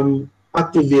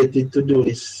activated to do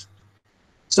this.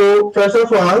 So first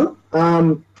of all,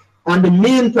 on the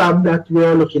main tab that we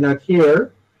are looking at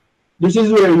here, this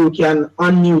is where you can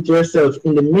unmute yourself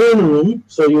in the main room.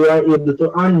 So you are able to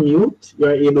unmute, you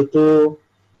are able to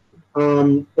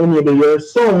enable your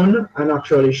sound and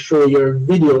actually show your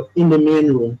video in the main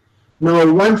room. Now,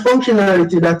 one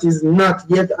functionality that is not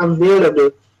yet available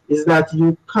is that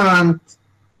you can't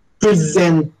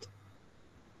present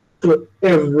to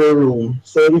every room.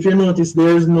 So if you notice,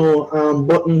 there is no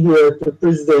button here to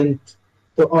present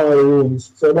to all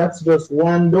rooms. So that's just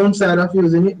one downside of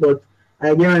using it, but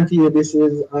I guarantee you this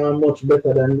is much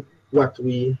better than what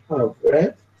we have,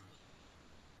 right?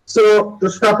 So to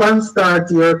stop and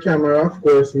start your camera, of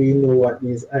course, we know what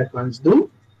these icons do.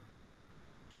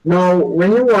 Now,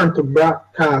 when you want to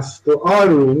broadcast to all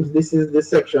rooms, this is the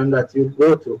section that you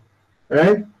go to,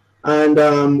 right? And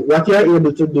what you're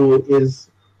able to do is,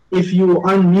 if you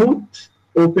unmute,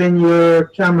 open your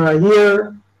camera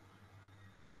here,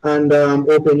 and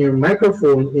open your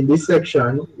microphone in this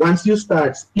section. Once you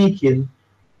start speaking,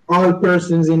 all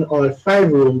persons in all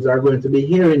 5 rooms are going to be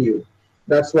hearing you.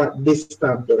 That's what this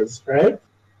tab does, right?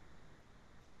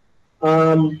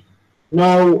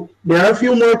 Now, there are a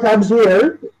few more tabs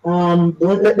here.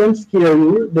 Don't let them scare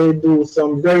you. They do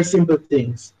some very simple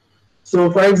things.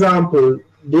 So, for example,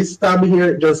 this tab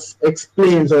here just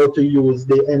explains how to use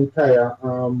the entire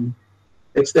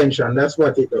extension. That's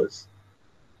what it does.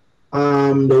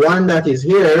 The one that is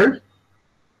here,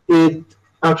 it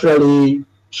actually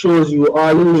shows you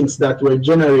all the links that were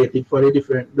generated for the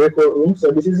different breakout rooms.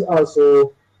 So this is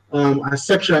also a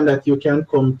section that you can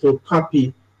come to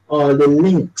copy all the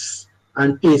links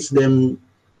and paste them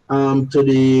to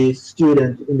the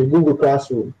student in the Google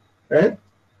Classroom, right?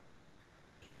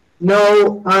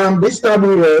 Now, this tab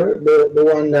here,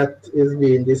 the one that is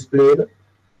being displayed,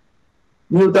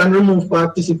 mute and remove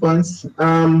participants.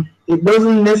 It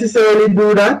doesn't necessarily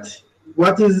do that.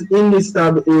 What is in this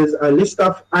tab is a list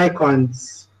of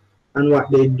icons and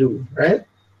what they do, right?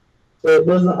 So it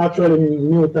doesn't actually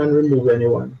mute and remove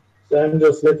anyone. So I'm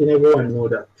just letting everyone know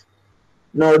that.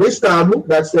 Now this tab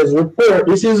that says report,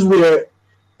 this is where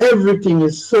everything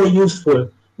is so useful.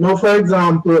 Now, for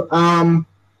example,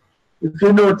 if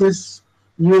you notice,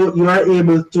 you are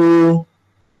able to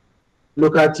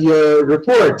look at your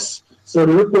reports. So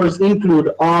the reports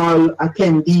include all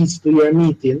attendees to your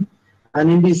meeting. And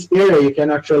in this area, you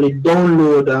can actually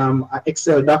download an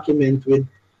Excel document with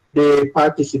the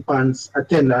participants'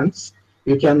 attendance.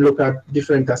 You can look at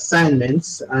different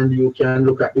assignments, and you can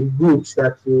look at the groups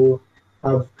that you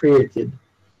have created.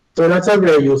 So that's a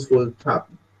very useful tab,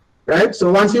 right? So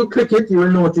once you click it, you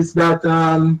will notice that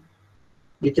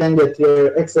you can get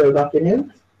your Excel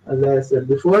document, as I said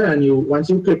before, and once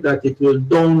you click that, it will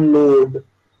download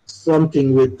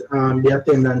something with the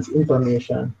attendance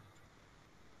information,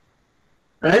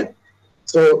 right?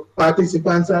 So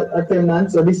participants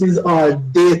attendance, so this is all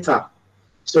data.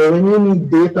 So when you need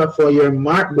data for your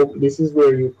markbook, this is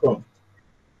where you come,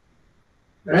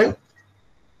 right?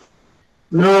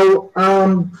 Now,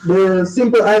 the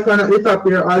simple icon at the top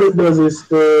here, all it does is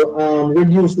to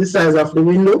reduce the size of the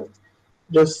window.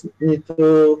 Just need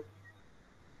to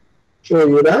show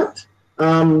you that.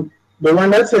 The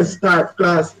one that says start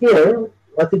class here,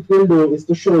 what it will do is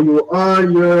to show you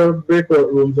all your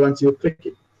breakout rooms once you click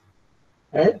it,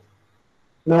 right?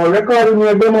 Now, recording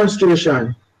your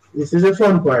demonstration. This is the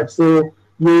fun part. So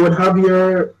you would have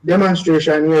your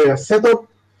demonstration where you're set up,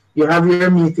 you have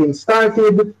your meeting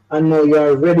started, and now you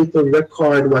are ready to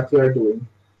record what you're doing.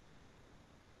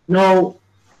 Now,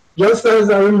 just as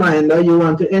a reminder, you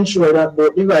want to ensure that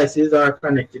both devices are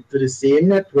connected to the same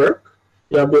network.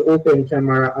 You have the open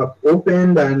camera app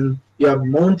opened, and you have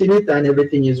mounted it, and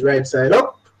everything is right side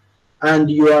up.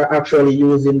 And you are actually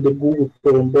using the Google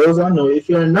Chrome browser. Now, if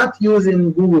you're not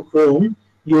using Google Chrome,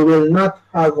 you will not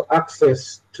have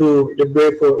access to the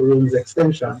breakout rooms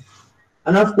extension.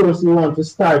 And of course, you want to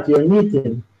start your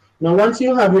meeting. Now, once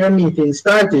you have your meeting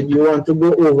started, you want to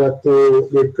go over to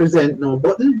the Present Now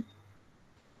button.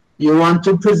 You want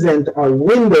to present a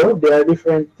window. There are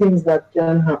different things that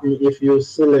can happen if you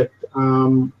select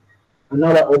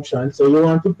another option. So you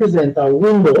want to present a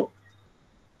window.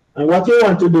 And what you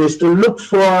want to do is to look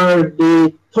for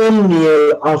the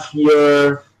thumbnail of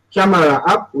your camera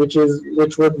app, which would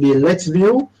be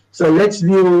LetView. So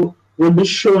LetView will be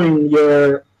showing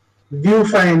your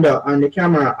viewfinder on the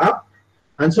camera app.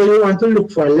 And so you want to look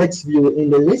for LetView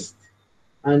in the list,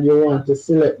 and you want to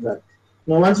select that.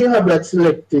 Now, once you have that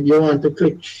selected, you want to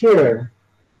click share,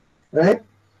 right?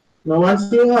 Now,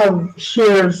 once you have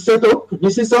share set up,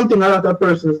 this is something a lot of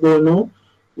persons don't know.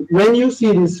 When you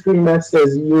see this screen that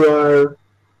says you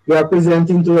are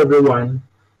presenting to everyone,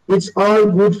 it's all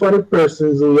good for the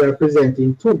persons who you are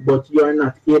presenting to, but you are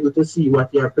not able to see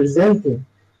what you are presenting.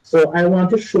 So I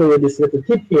want to show you this little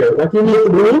tip here. What you need to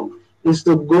do is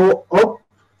to go up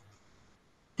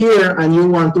here, and you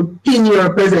want to pin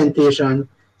your presentation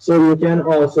so you can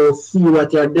also see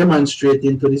what you're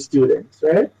demonstrating to the students,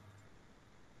 right?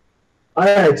 All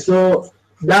right, so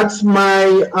That's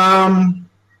my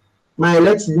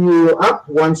Let's View app.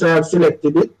 Once I have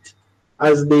selected it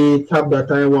as the tab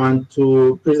that I want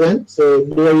to present. So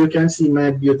there you can see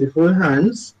my beautiful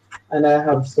hands, and I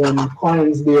have some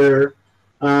coins there,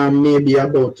 maybe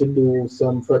about to do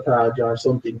some footage or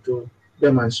something to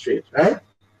demonstrate, right?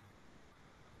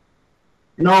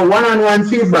 Now, one-on-one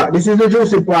feedback. This is the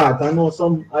juicy part. I know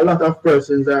a lot of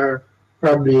persons are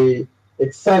probably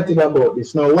excited about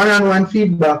this. Now, one-on-one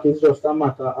feedback is just a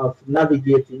matter of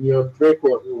navigating your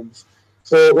breakout rooms.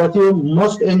 So, what you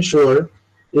must ensure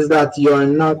is that you are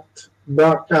not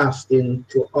broadcasting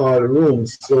to all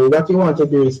rooms. So, what you want to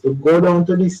do is to go down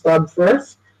to this tab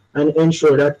first and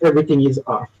ensure that everything is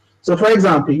off. So, for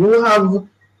example, you have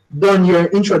done your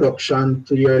introduction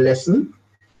to your lesson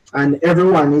and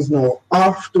everyone is now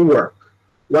off to work.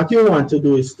 What you want to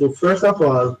do is to first of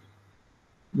all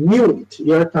mute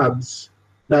your tabs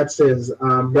that says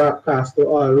broadcast to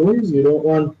all rooms. You don't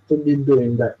want to be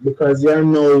doing that because you're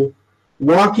now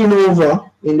walking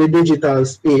over in the digital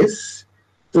space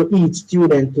to each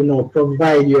student to now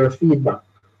provide your feedback.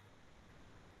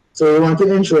 So you want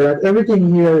to ensure that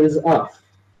everything here is off.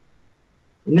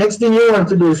 Next thing you want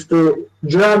to do is to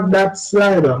drag that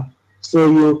slider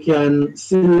so you can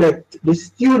select the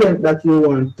student that you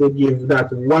want to give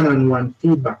that one-on-one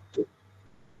feedback to,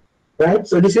 right?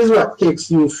 So this is what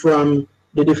takes you from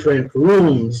the different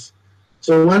rooms.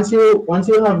 So once you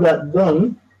have that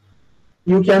done,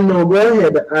 you can now go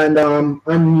ahead and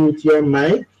unmute your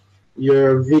mic,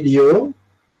 your video,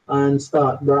 and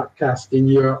start broadcasting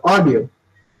your audio.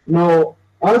 Now,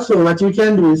 also what you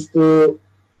can do is to,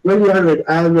 well,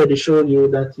 I already showed you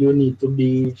that you need to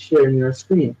be sharing your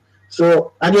screen.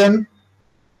 So again,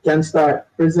 you can start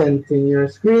presenting your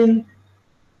screen,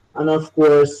 and of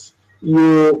course,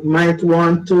 you might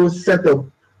want to set up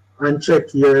and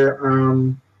check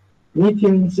your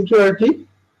meeting security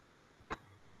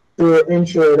to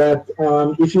ensure that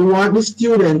if you want the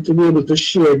student to be able to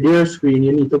share their screen,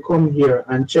 you need to come here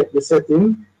and check the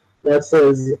setting that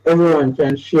says everyone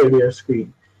can share their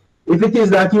screen. If it is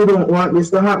that you don't want this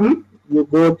to happen, you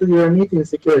go to your meeting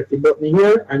security button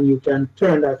here and you can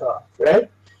turn that off, right?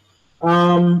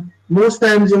 Most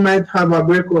times you might have a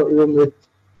breakout room with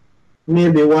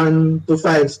maybe 1 to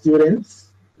 5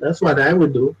 students. That's what I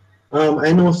would do.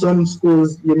 I know some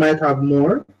schools you might have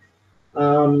more.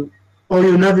 Um, how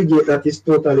you navigate that is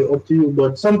totally up to you,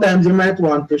 but sometimes you might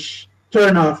want to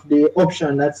turn off the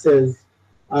option that says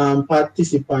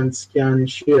participants can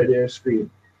share their screen.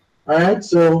 All right,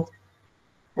 so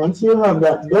once you have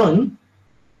that done,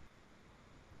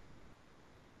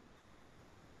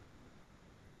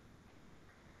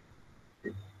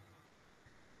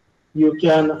 you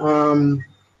can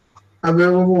have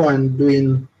everyone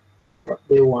doing what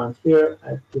they want here.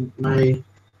 I think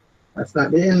that's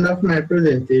not the end of my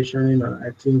presentation.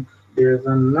 I think there's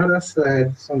another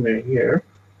slide somewhere here.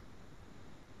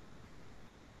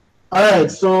 All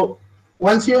right, so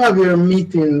once you have your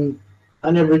meeting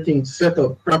and everything set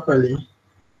up properly,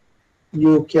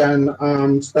 you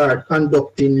can start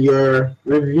conducting your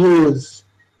reviews.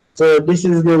 So this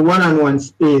is the one-on-one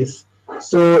space.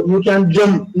 So you can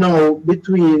jump now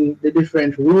between the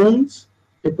different rooms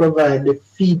to provide the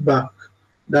feedback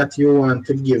that you want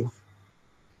to give.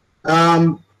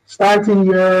 Starting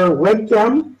your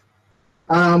webcam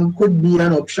could be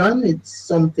an option. It's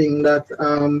something that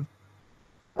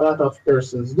a lot of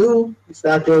persons do.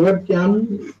 Start your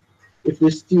webcam. If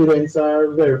the students are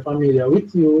very familiar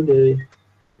with you,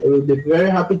 they will be very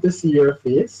happy to see your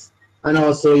face and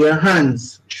also your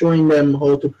hands, showing them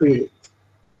how to create.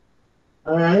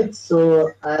 All right,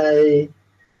 so I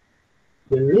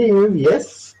believe,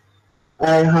 yes,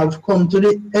 I have come to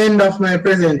the end of my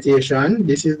presentation.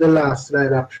 This is the last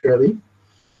slide actually.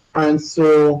 And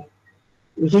so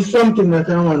this is something that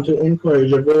I want to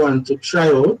encourage everyone to try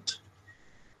out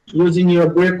using your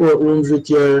breakout rooms with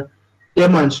your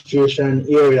demonstration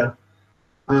area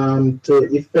to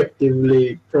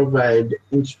effectively provide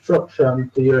instruction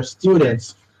to your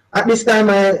students. At this time,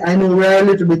 I know we're a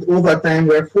little bit over time.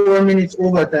 We're 4 minutes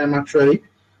over time, actually.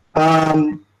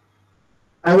 Um,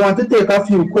 I want to take a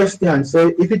few questions.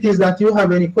 So if it is that you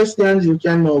have any questions, you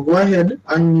can now go ahead,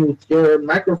 unmute your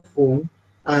microphone,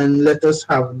 and let us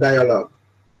have dialogue.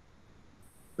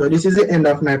 So this is the end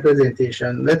of my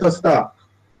presentation. Let us talk.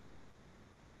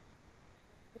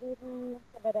 Good evening,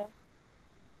 Mr. Bada.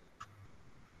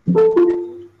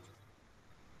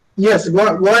 Yes,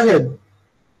 go ahead.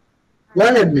 Go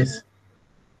ahead, miss.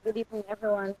 Good evening,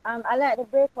 everyone. I like the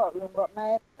breakout room, but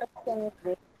my question is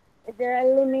this. Is there a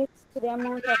limit to the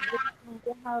amount of students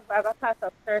you have? I have a class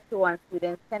of 31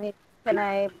 students. Can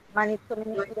I manage so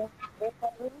many students in the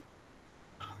breakout room?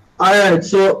 All right,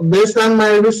 so based on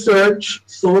my research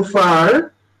so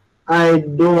far, I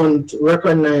don't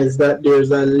recognize that there's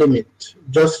a limit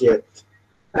just yet.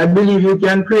 I believe you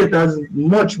can create as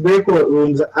much breakout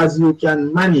rooms as you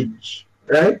can manage,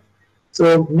 right?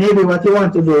 So maybe what you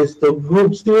want to do is to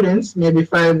group students, maybe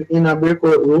 5 in a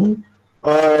breakout room,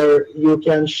 or you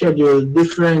can schedule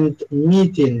different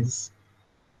meetings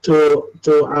to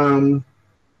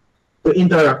to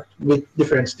interact with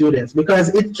different students,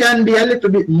 because it can be a little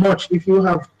bit much if you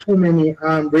have too many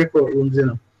breakout rooms,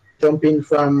 jumping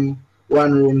from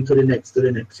one room to the next,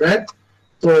 right?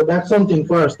 So that's something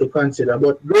for us to consider.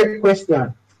 But great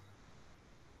question.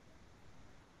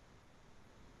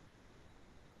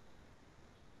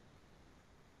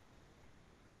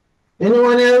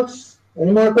 Anyone else?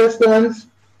 Any more questions?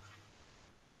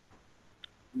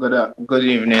 Good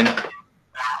evening.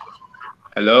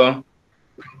 Hello.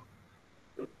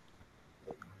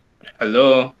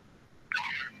 Hello.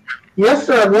 Yes,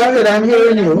 sir. Go ahead. I'm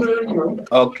hearing you.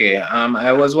 Okay.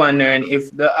 I was wondering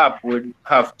if the app would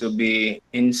have to be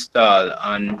installed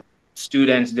on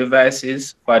students'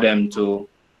 devices for them to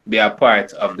be a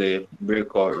part of the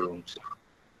breakout rooms.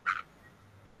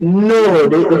 No,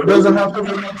 it doesn't have to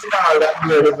be installed on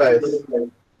your device.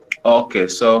 Okay.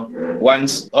 So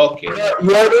once. Okay.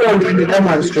 You're the one doing the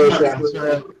demonstration,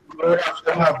 so you have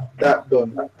to have that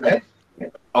done, right?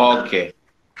 Okay.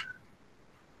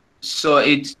 So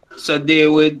they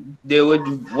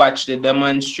would watch the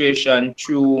demonstration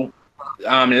through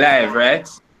live, right?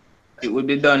 It would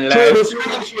be done Through live. the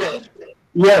screen share.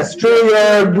 Yes, through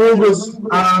your Google's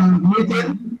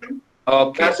meeting.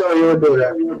 Okay. That's how you do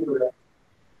that.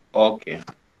 Okay.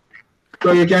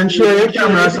 So you can share your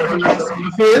camera so you can see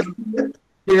your face,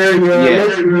 share your Yeah.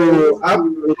 LetView app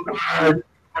with your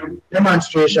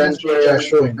demonstrations where you're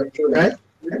showing, right?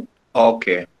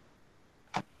 Okay.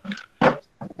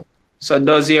 So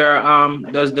does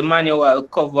the manual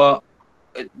cover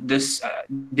this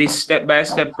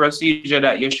step-by-step procedure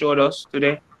that you showed us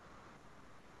today?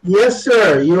 Yes,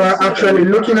 sir. You are actually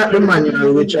looking at the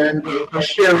manual, which I'm going to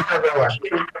share with everyone.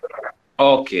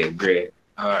 Okay, great.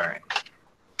 All right.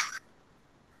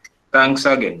 Thanks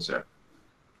again, sir.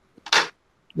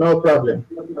 No problem.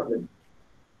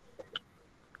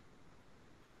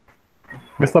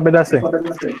 Mr. Bedasi,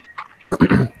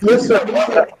 Yes, sir.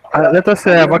 let us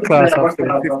say I have a class of say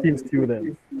 15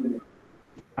 students,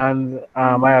 and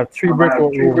I have 3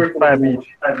 breakout rooms, 5 each.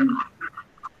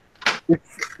 If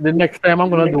the next time I'm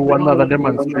gonna do another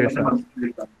demonstration,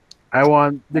 I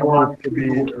want the group to be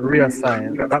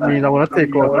reassigned. That means I want to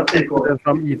take out 2 students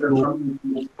from each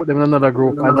group, put them in another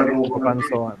group, and switch them up and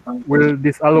so on. Will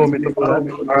this allow me to do that,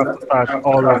 or have to start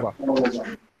all over?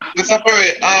 Mr.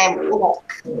 Perry,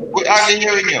 we're hardly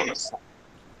hearing you.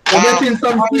 I'm getting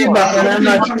some feedback, and I'm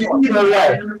not sure why.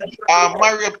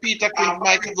 Mario Peter King's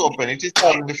mic is open. It is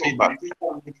having the feedback.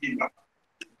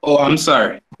 Oh, I'm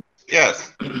sorry.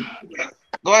 Yes.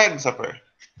 Go ahead, Mr. Perry.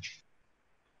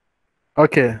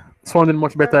 Okay, sounding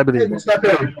much better, I believe.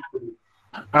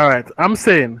 All right, I'm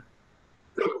saying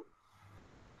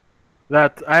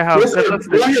that I have. Yes, sir. Go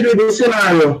ahead with the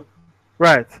scenario.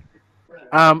 Right.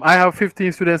 I have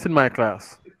 15 students in my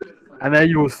class, and I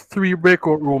use 3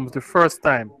 breakout rooms the first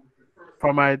time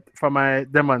for my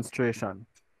demonstration.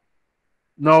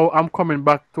 Now I'm coming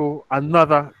back to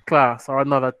another class or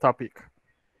another topic.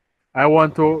 I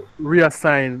want to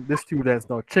reassign the students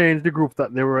now, change the group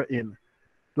that they were in.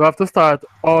 Do I have to start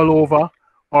all over,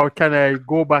 or can I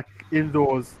go back in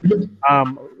those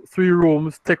 3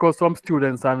 rooms, take out some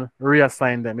students and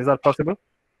reassign them? Is that possible?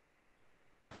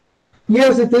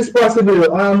 Yes, it is possible.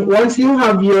 Once you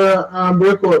have your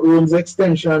breakout rooms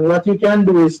extension, what you can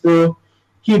do is to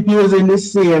keep using the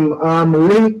same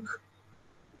link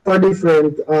for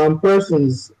different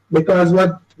persons. Because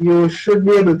what you should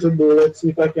be able to do, let's see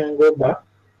if I can go back.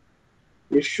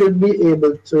 You should be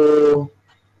able to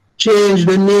change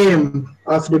the name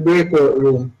of the breakout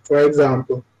room, for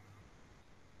example.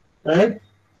 Right?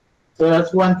 So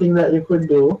that's one thing that you could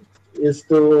do, is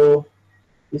to,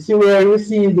 you see where you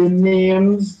see the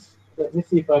names. Let me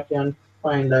see if I can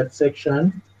find that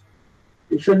section.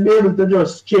 You should be able to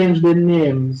just change the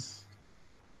names.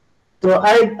 So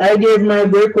I gave my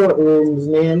breakout rooms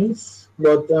names,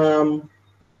 but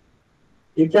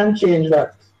you can change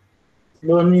that. You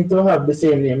don't need to have the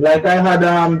same name. Like I had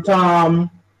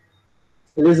Tom,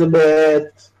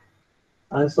 Elizabeth,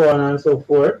 and so on and so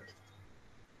forth.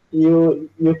 You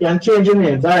can change the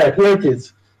names. All right, here it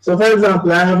is. So for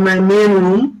example, I have my main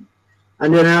room,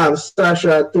 and then I have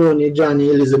Sasha, Tony, Johnny,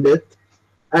 Elizabeth.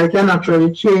 I can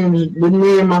actually change the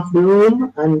name of the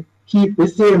room and keep the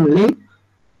same link.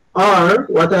 Or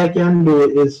what I can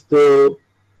do is to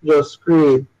just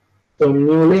create some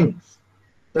new links.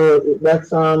 So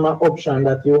that's an option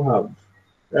that you have,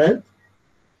 right?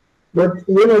 But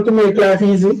to make life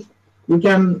easy, you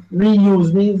can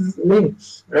reuse these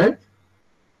links, right?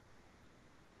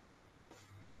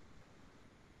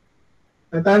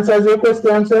 That answers your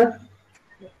question, sir?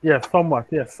 Yes, somewhat.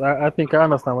 Yes, I think I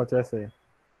understand what you're saying.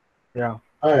 Yeah.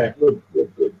 All right, good,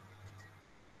 good, good.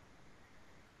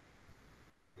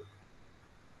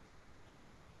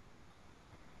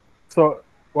 So,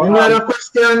 Any other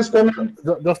questions, comments?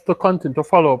 just to continue to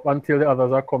follow up until the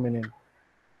others are coming in.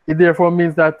 It therefore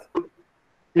means that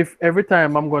if every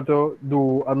time I'm going to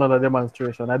do another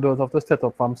demonstration, I don't have to set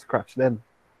up from scratch then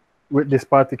with this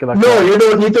particular No, class. you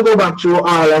don't need to go back through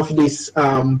all of this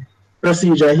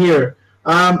procedure here.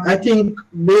 I think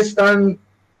based on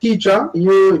teacher,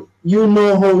 you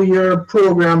know how your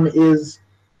program is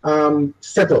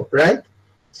set up, right?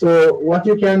 So what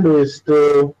you can do is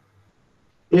to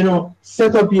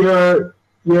set up your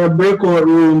breakout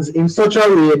rooms in such a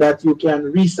way that you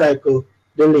can recycle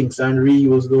the links and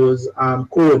reuse those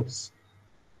codes.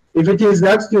 If it is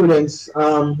that students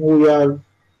who have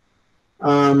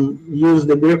used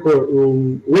the breakout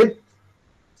room with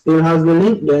still has the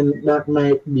link, then that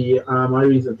might be a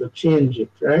reason to change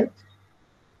it, right?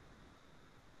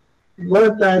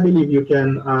 But I believe you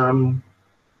can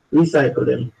recycle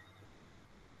them.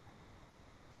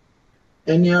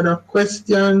 Any other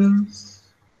questions?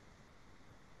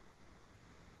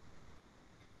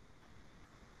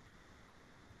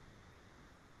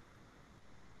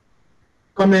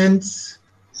 Comments?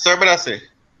 Sir Benassi,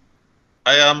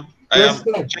 I am Yes,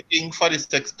 sir. checking for this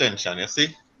extension, you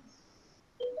see?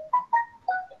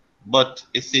 But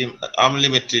it seems I'm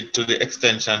limited to the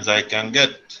extensions I can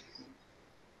get.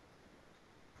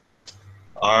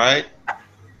 All right.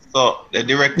 So they You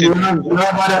directed me.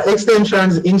 have other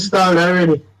extensions installed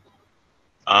already?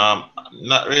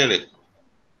 Not really.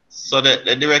 So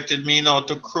they directed me now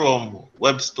to Chrome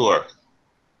Web Store.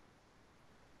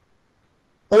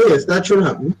 Oh yes, that should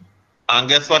happen. And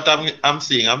guess what I'm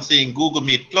seeing? I'm seeing Google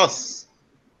Meet Plus.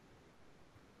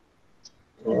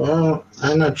 Oh,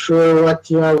 I'm not sure what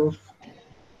you have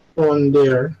on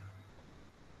there.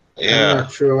 I'm Yeah.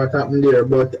 not sure what happened there,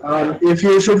 but if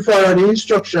you should follow the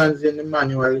instructions in the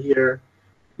manual here,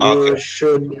 Okay.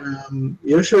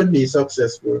 you should be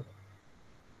successful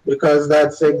because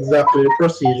that's exactly the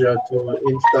procedure to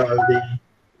install the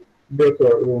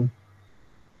breakout room.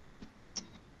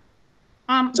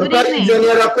 So, Good colleagues, evening. any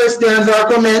other questions or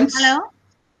comments?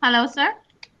 Hello, sir.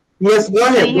 Yes, go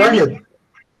Can ahead. you Go hear me? ahead.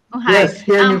 Oh, hi. Yes,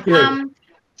 hear me clearly.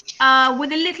 With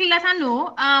the little that I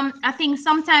know, I think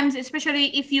sometimes, especially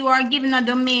if you are given a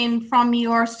domain from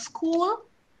your school,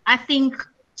 I think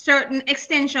certain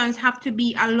extensions have to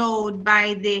be allowed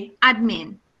by the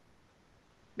admin.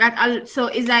 So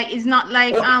it's not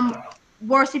like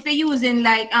worse if you're using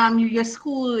like your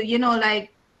school,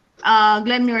 like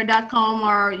glenmuir.com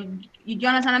or you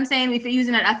understand what I'm saying? If you're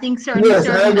using it, I think Yes, I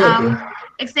certain get you. Yeah,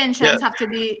 extensions have to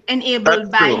be enabled that's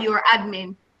by true. your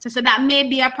admin. So that may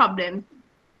be a problem.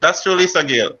 That's true, Lisa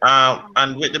Gale.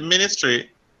 And with the ministry,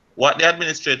 what the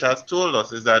administrators told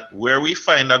us is that where we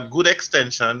find a good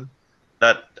extension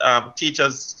that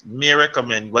teachers may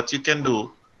recommend, what you can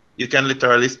do, you can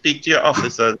literally speak to your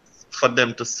officers for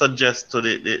them to suggest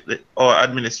to our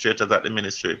administrators at the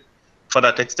ministry for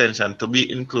that extension to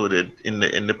be included in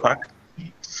the pack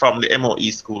from the MOE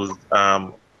schools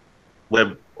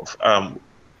web.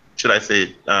 Should I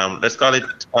say? Let's call it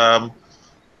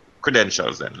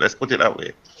credentials. Then let's put it that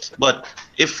way. But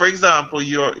if, for example,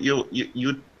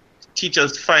 you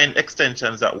teachers find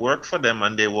extensions that work for them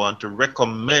and they want to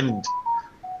recommend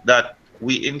that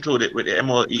we include it with the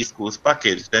MOE schools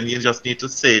package, then you just need to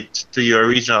say it to your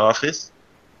regional office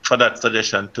for that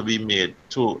suggestion to be made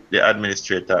to the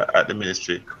administrator at the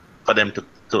ministry for them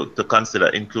to consider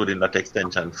including that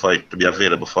extension for it to be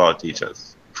available for our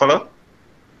teachers. Follow?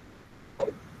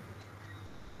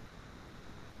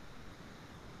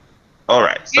 All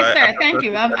right. So Yes, sir. Thank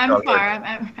you. I'm far.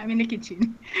 I'm in the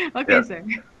kitchen. Okay, yeah. sir.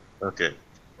 Okay.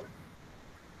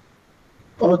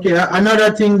 Okay,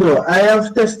 another thing though, I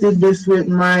have tested this with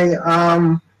my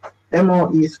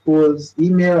MOE school's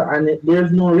email and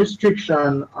there's no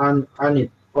restriction on it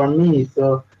for me.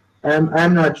 So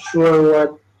I'm not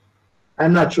sure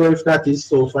if that is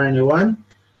so for anyone.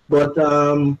 But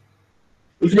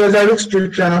if there's a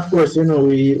restriction, of course,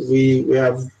 we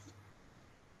have,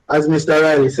 as Mr.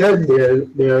 Riley said,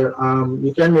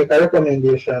 you can make a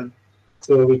recommendation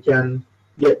so we can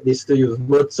get this to use.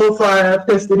 But so far I've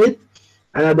tested it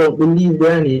and I don't believe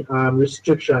there are any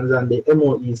restrictions on the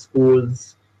MOE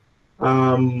schools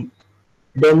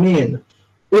domain.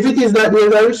 If it is that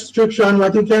there's a restriction,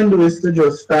 what you can do is to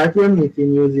just start your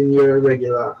meeting using your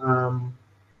regular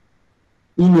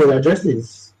email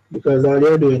addresses, because all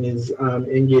you're doing is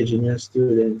engaging your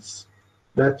students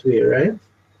that way, right?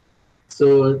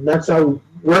 So that's a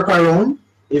workaround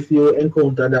if you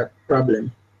encounter that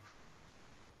problem.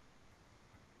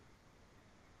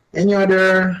 Any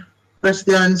other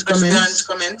questions,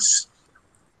 comments?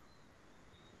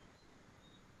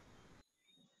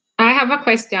 I have a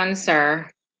question, sir.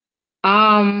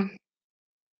 Um,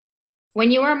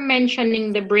 when you were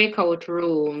mentioning the breakout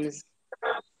rooms,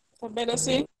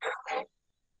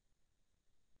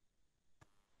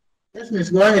 Yes, miss,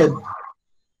 go ahead.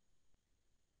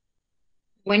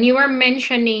 when you were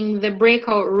mentioning the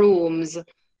breakout rooms,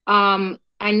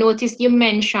 I noticed you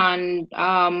mentioned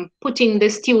putting the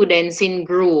students in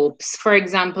groups, for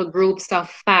example, groups of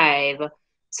 5.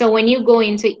 So when you go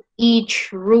into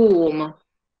each room,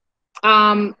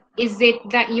 is it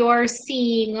that you're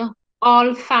seeing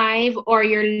all 5 or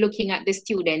you're looking at the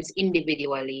students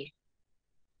individually?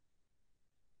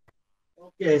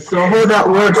 Okay, so how that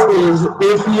works is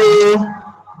if you,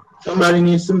 somebody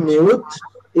needs to mute,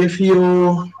 if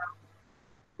you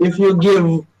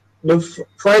give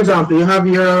for example, you have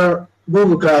your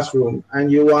Google Classroom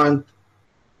and you want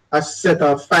a set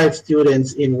of 5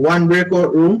 students in one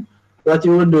breakout room, what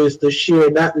you will do is to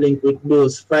share that link with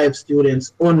those 5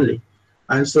 students only.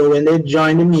 And so when they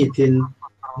join the meeting,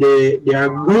 they are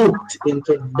grouped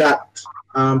into that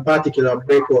particular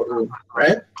breakout room,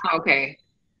 right? Okay,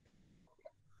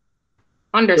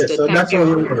 Yes, understood. so Thank that's how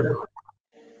you. you do it.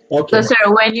 So, Okay. sir,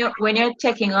 when you're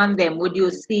checking on them, would you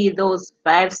see those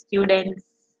 5 students,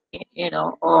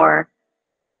 or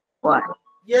what?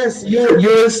 Yes, you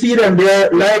will see them there,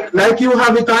 like you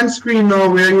have it on screen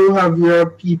now, where you have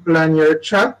your people and your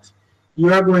chat.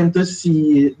 You are going to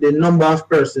see the number of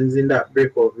persons in that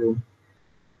breakout room.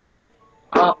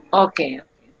 Oh, okay.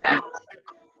 Thanks.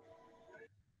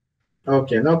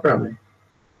 Okay, no problem.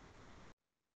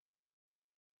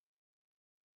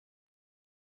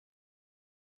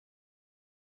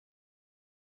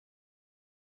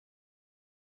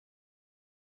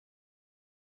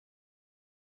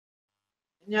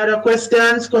 Any other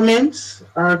questions, comments,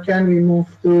 or can we move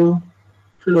to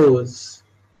close?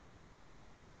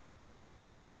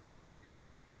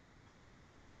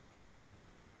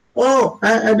 Oh,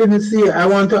 I didn't see. I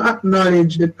want to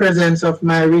acknowledge the presence of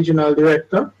my regional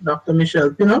director, Dr.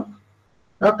 Michelle Pinnock.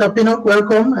 Dr. Pinnock,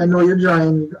 welcome. I know you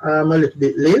joined a little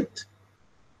bit late.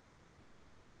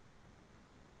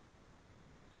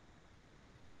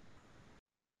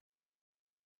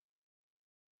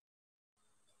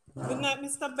 Good night,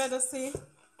 Mr. Bedesi.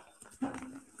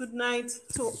 Good night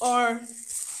to our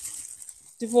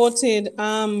devoted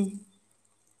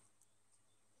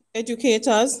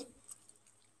educators.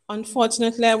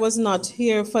 Unfortunately, I was not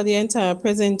here for the entire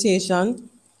presentation,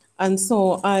 and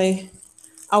so I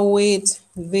await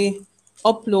the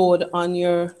upload on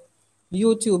your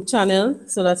YouTube channel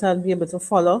so that I'll be able to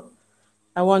follow.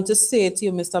 I want to say to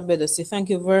you, Mr. Bedesi, thank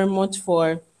you very much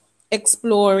for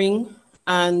exploring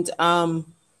and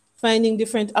finding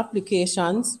different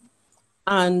applications,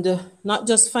 and not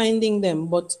just finding them,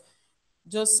 but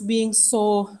just being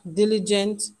so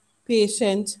diligent,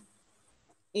 patient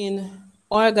in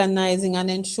organizing and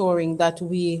ensuring that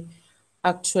we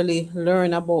actually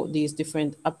learn about these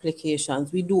different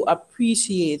applications. We do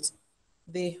appreciate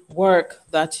the work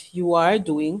that you are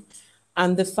doing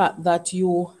and the fact that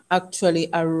you actually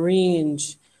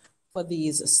arrange for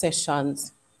these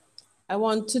sessions. I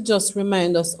want to just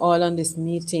remind us all on this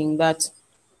meeting that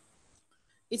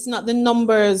it's not the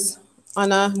numbers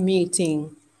on a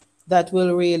meeting that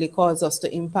will really cause us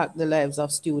to impact the lives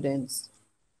of students.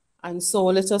 And so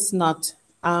let us not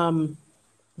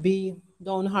be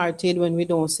downhearted when we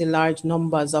don't see large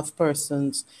numbers of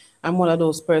persons. I'm one of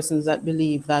those persons that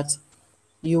believe that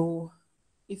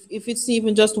if it's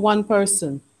even just one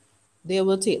person, they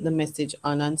will take the message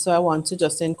on. And so I want to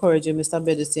just encourage you, Mr.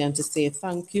 Bedesi, and to say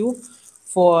thank you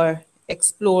for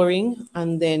exploring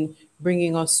and then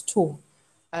bringing us to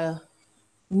a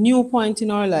new point in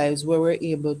our lives where we're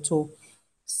able to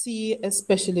see,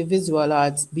 especially visual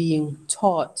arts, being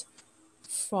taught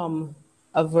from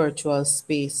a virtual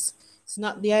space. It's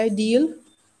not the ideal,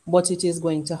 but it is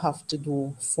going to have to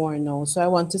do for now. So I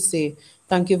want to say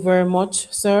thank you very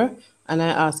much, sir, and I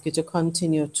ask you to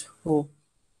continue to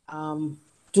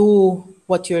do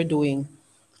what you're doing.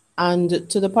 And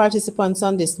to the participants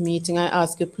on this meeting, I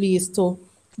ask you please to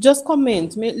just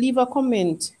comment, leave a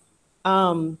comment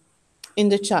in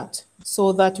the chat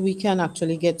so that we can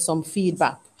actually get some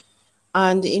feedback.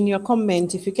 And in your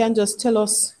comment, if you can just tell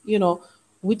us,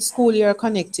 which school you're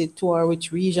connected to or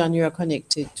which region you're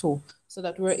connected to, so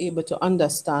that we're able to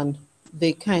understand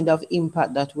the kind of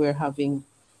impact that we're having.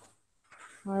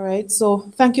 All right,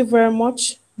 so thank you very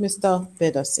much, Mr.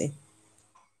 Bedasi.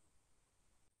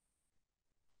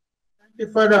 Thank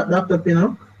you for that, Dr.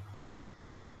 Pino.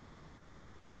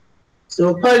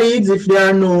 So colleagues, if there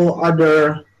are no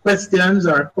other questions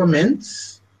or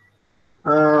comments,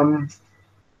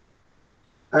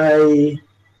 I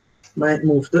might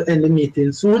move to end the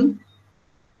meeting soon.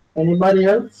 Anybody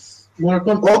else?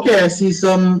 Welcome. Okay, I see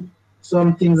some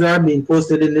things are being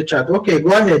posted in the chat. Okay,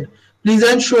 go ahead. Please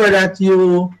ensure that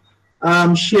you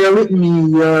share with me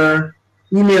your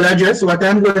email address. What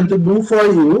I'm going to do for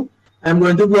you, I'm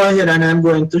going to go ahead and I'm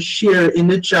going to share in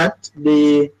the chat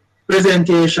the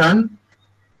presentation,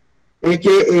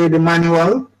 aka the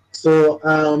manual. So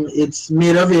it's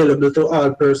made available to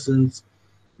all persons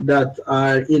that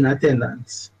are in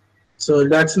attendance. So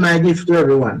that's my gift to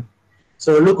everyone.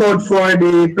 So look out for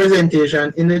the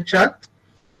presentation in the chat.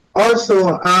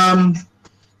 Also,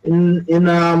 in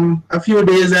a few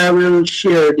days, I will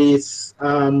share this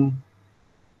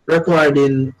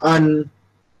recording on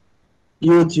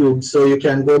YouTube, so you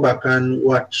can go back and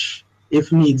watch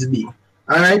if needs be.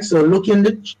 All right. So look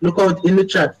out in the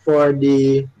chat for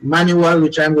the manual,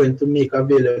 which I'm going to make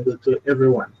available to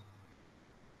everyone.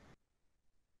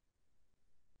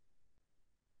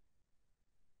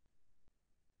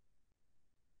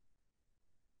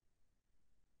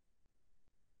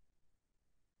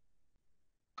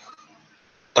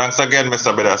 Thanks again,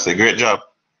 Mr. Bedasi. Great job.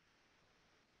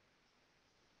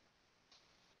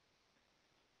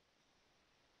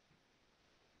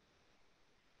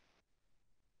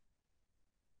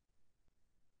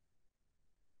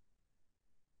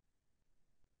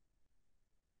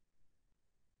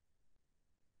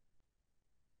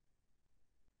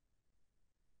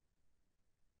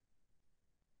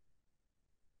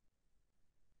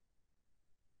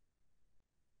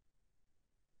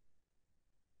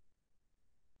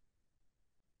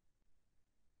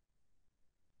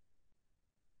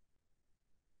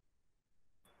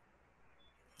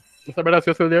 Mr. Bedasi,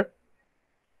 you still there?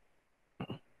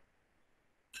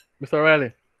 Mr.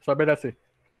 Riley, Mr. Bedasi.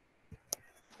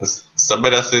 Mr.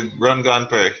 Bedasi, run gun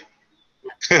pay.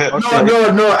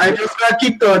 Okay. No, I just got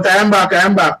kicked out. I am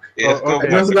back. Yes, okay.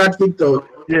 I just got kicked out.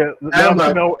 Yeah, I am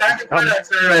back. Thank you for that,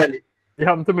 Sir Riley. It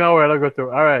happened to me a while ago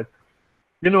too. All right.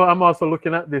 You know, I'm also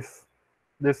looking at this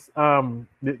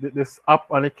app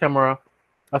on the camera.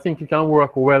 I think it can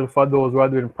work well for those who are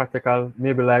doing practical,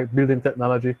 maybe like building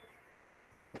technology,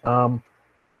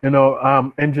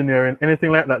 engineering,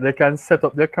 anything like that. They can set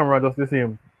up their camera just the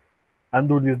same and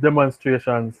do these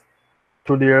demonstrations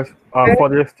to their for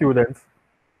their students,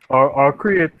 or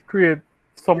create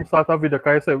some sort of video.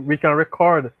 Because I said we can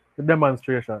record the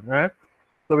demonstration, right?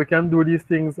 So we can do these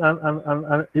things,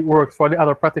 and it works for the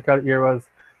other practical areas,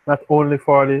 not only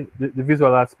for the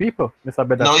visual arts people, Mr.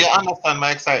 Bedasi. Now you understand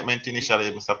my excitement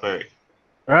initially, Mr. Perry.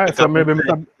 Right, so maybe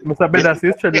Mr.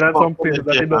 Bedasi is trading at some places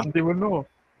that he doesn't even know.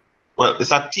 Well,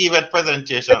 it's a TVED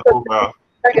presentation overall.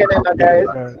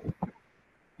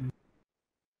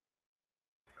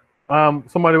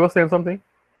 Somebody was saying something?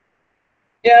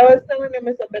 Yeah, I was telling you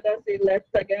Mr. Bedasi left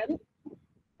again.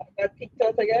 I got kicked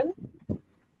out again.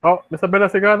 Oh, Mr.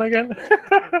 Bedasi gone again?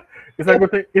 It's a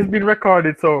good thing. It's been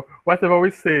recorded, so whatever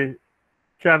we say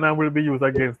can and will be used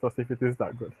against us if it is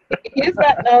that good. He's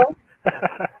that now.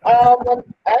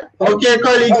 Okay,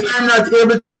 colleagues, I'm not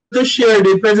able to share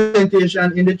the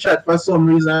presentation in the chat for some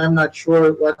reason. I'm not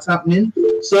sure what's happening.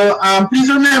 So please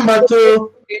remember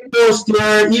to post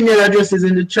your email addresses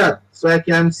in the chat so I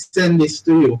can send this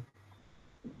to you.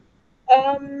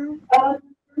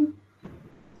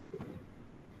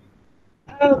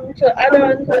 So I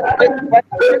don't what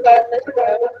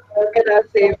can I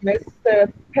say,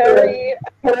 Mr. Perry,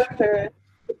 Mr.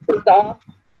 Star.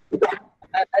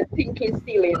 I think he's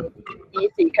stealing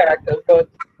DC characters, but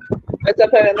Mr.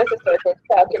 Perry and Mr. Star was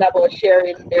talking about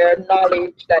sharing their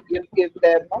knowledge that you give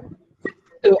them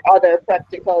to other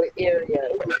practical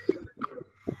areas.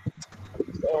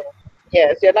 So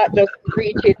yes, you're not just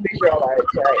reaching visual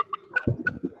arts, right?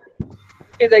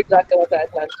 It's exactly what I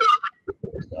plan to do.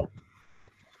 So.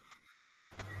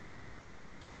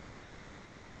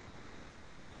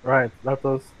 Right, that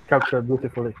was captured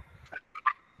beautifully.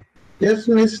 Yes,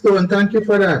 Ms. Stone, thank you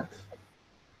for that.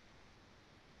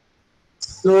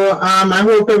 So I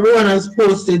hope everyone has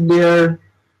posted their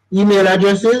email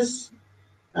addresses.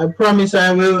 I promise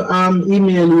I will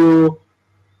email you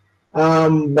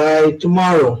by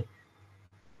tomorrow.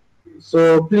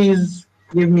 So please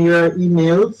give me your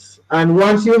emails. And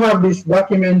once you have this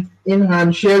document in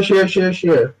hand, share.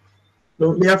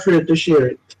 Don't be afraid to share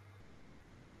it.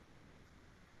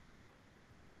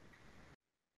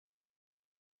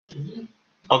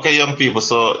 Okay, young people,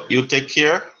 so you take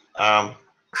care.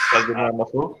 That's been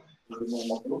wonderful.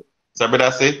 So,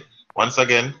 Bedasi, once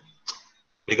again,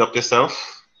 big up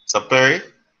yourself. So, Perry,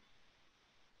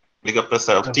 big up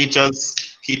yourself.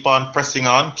 Teachers, keep on pressing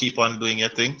on, keep on doing your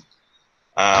thing.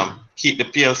 Keep the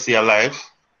PLC alive.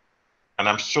 And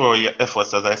I'm sure your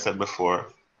efforts, as I said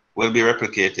before, will be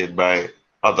replicated by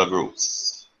other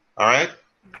groups. All right?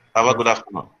 Have a good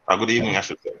afternoon. A good evening, I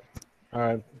should say. All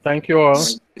right. Thank you all.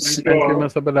 Thank you,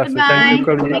 Mr. Bedassi. Thank you,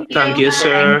 colleague. Thank you,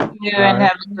 sir. Thank you and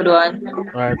have a good one. All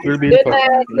right. We'll be in Good touch.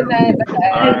 night. Good night. All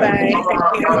Bye. right. Bye.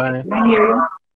 Thank you. Bye. Thank you.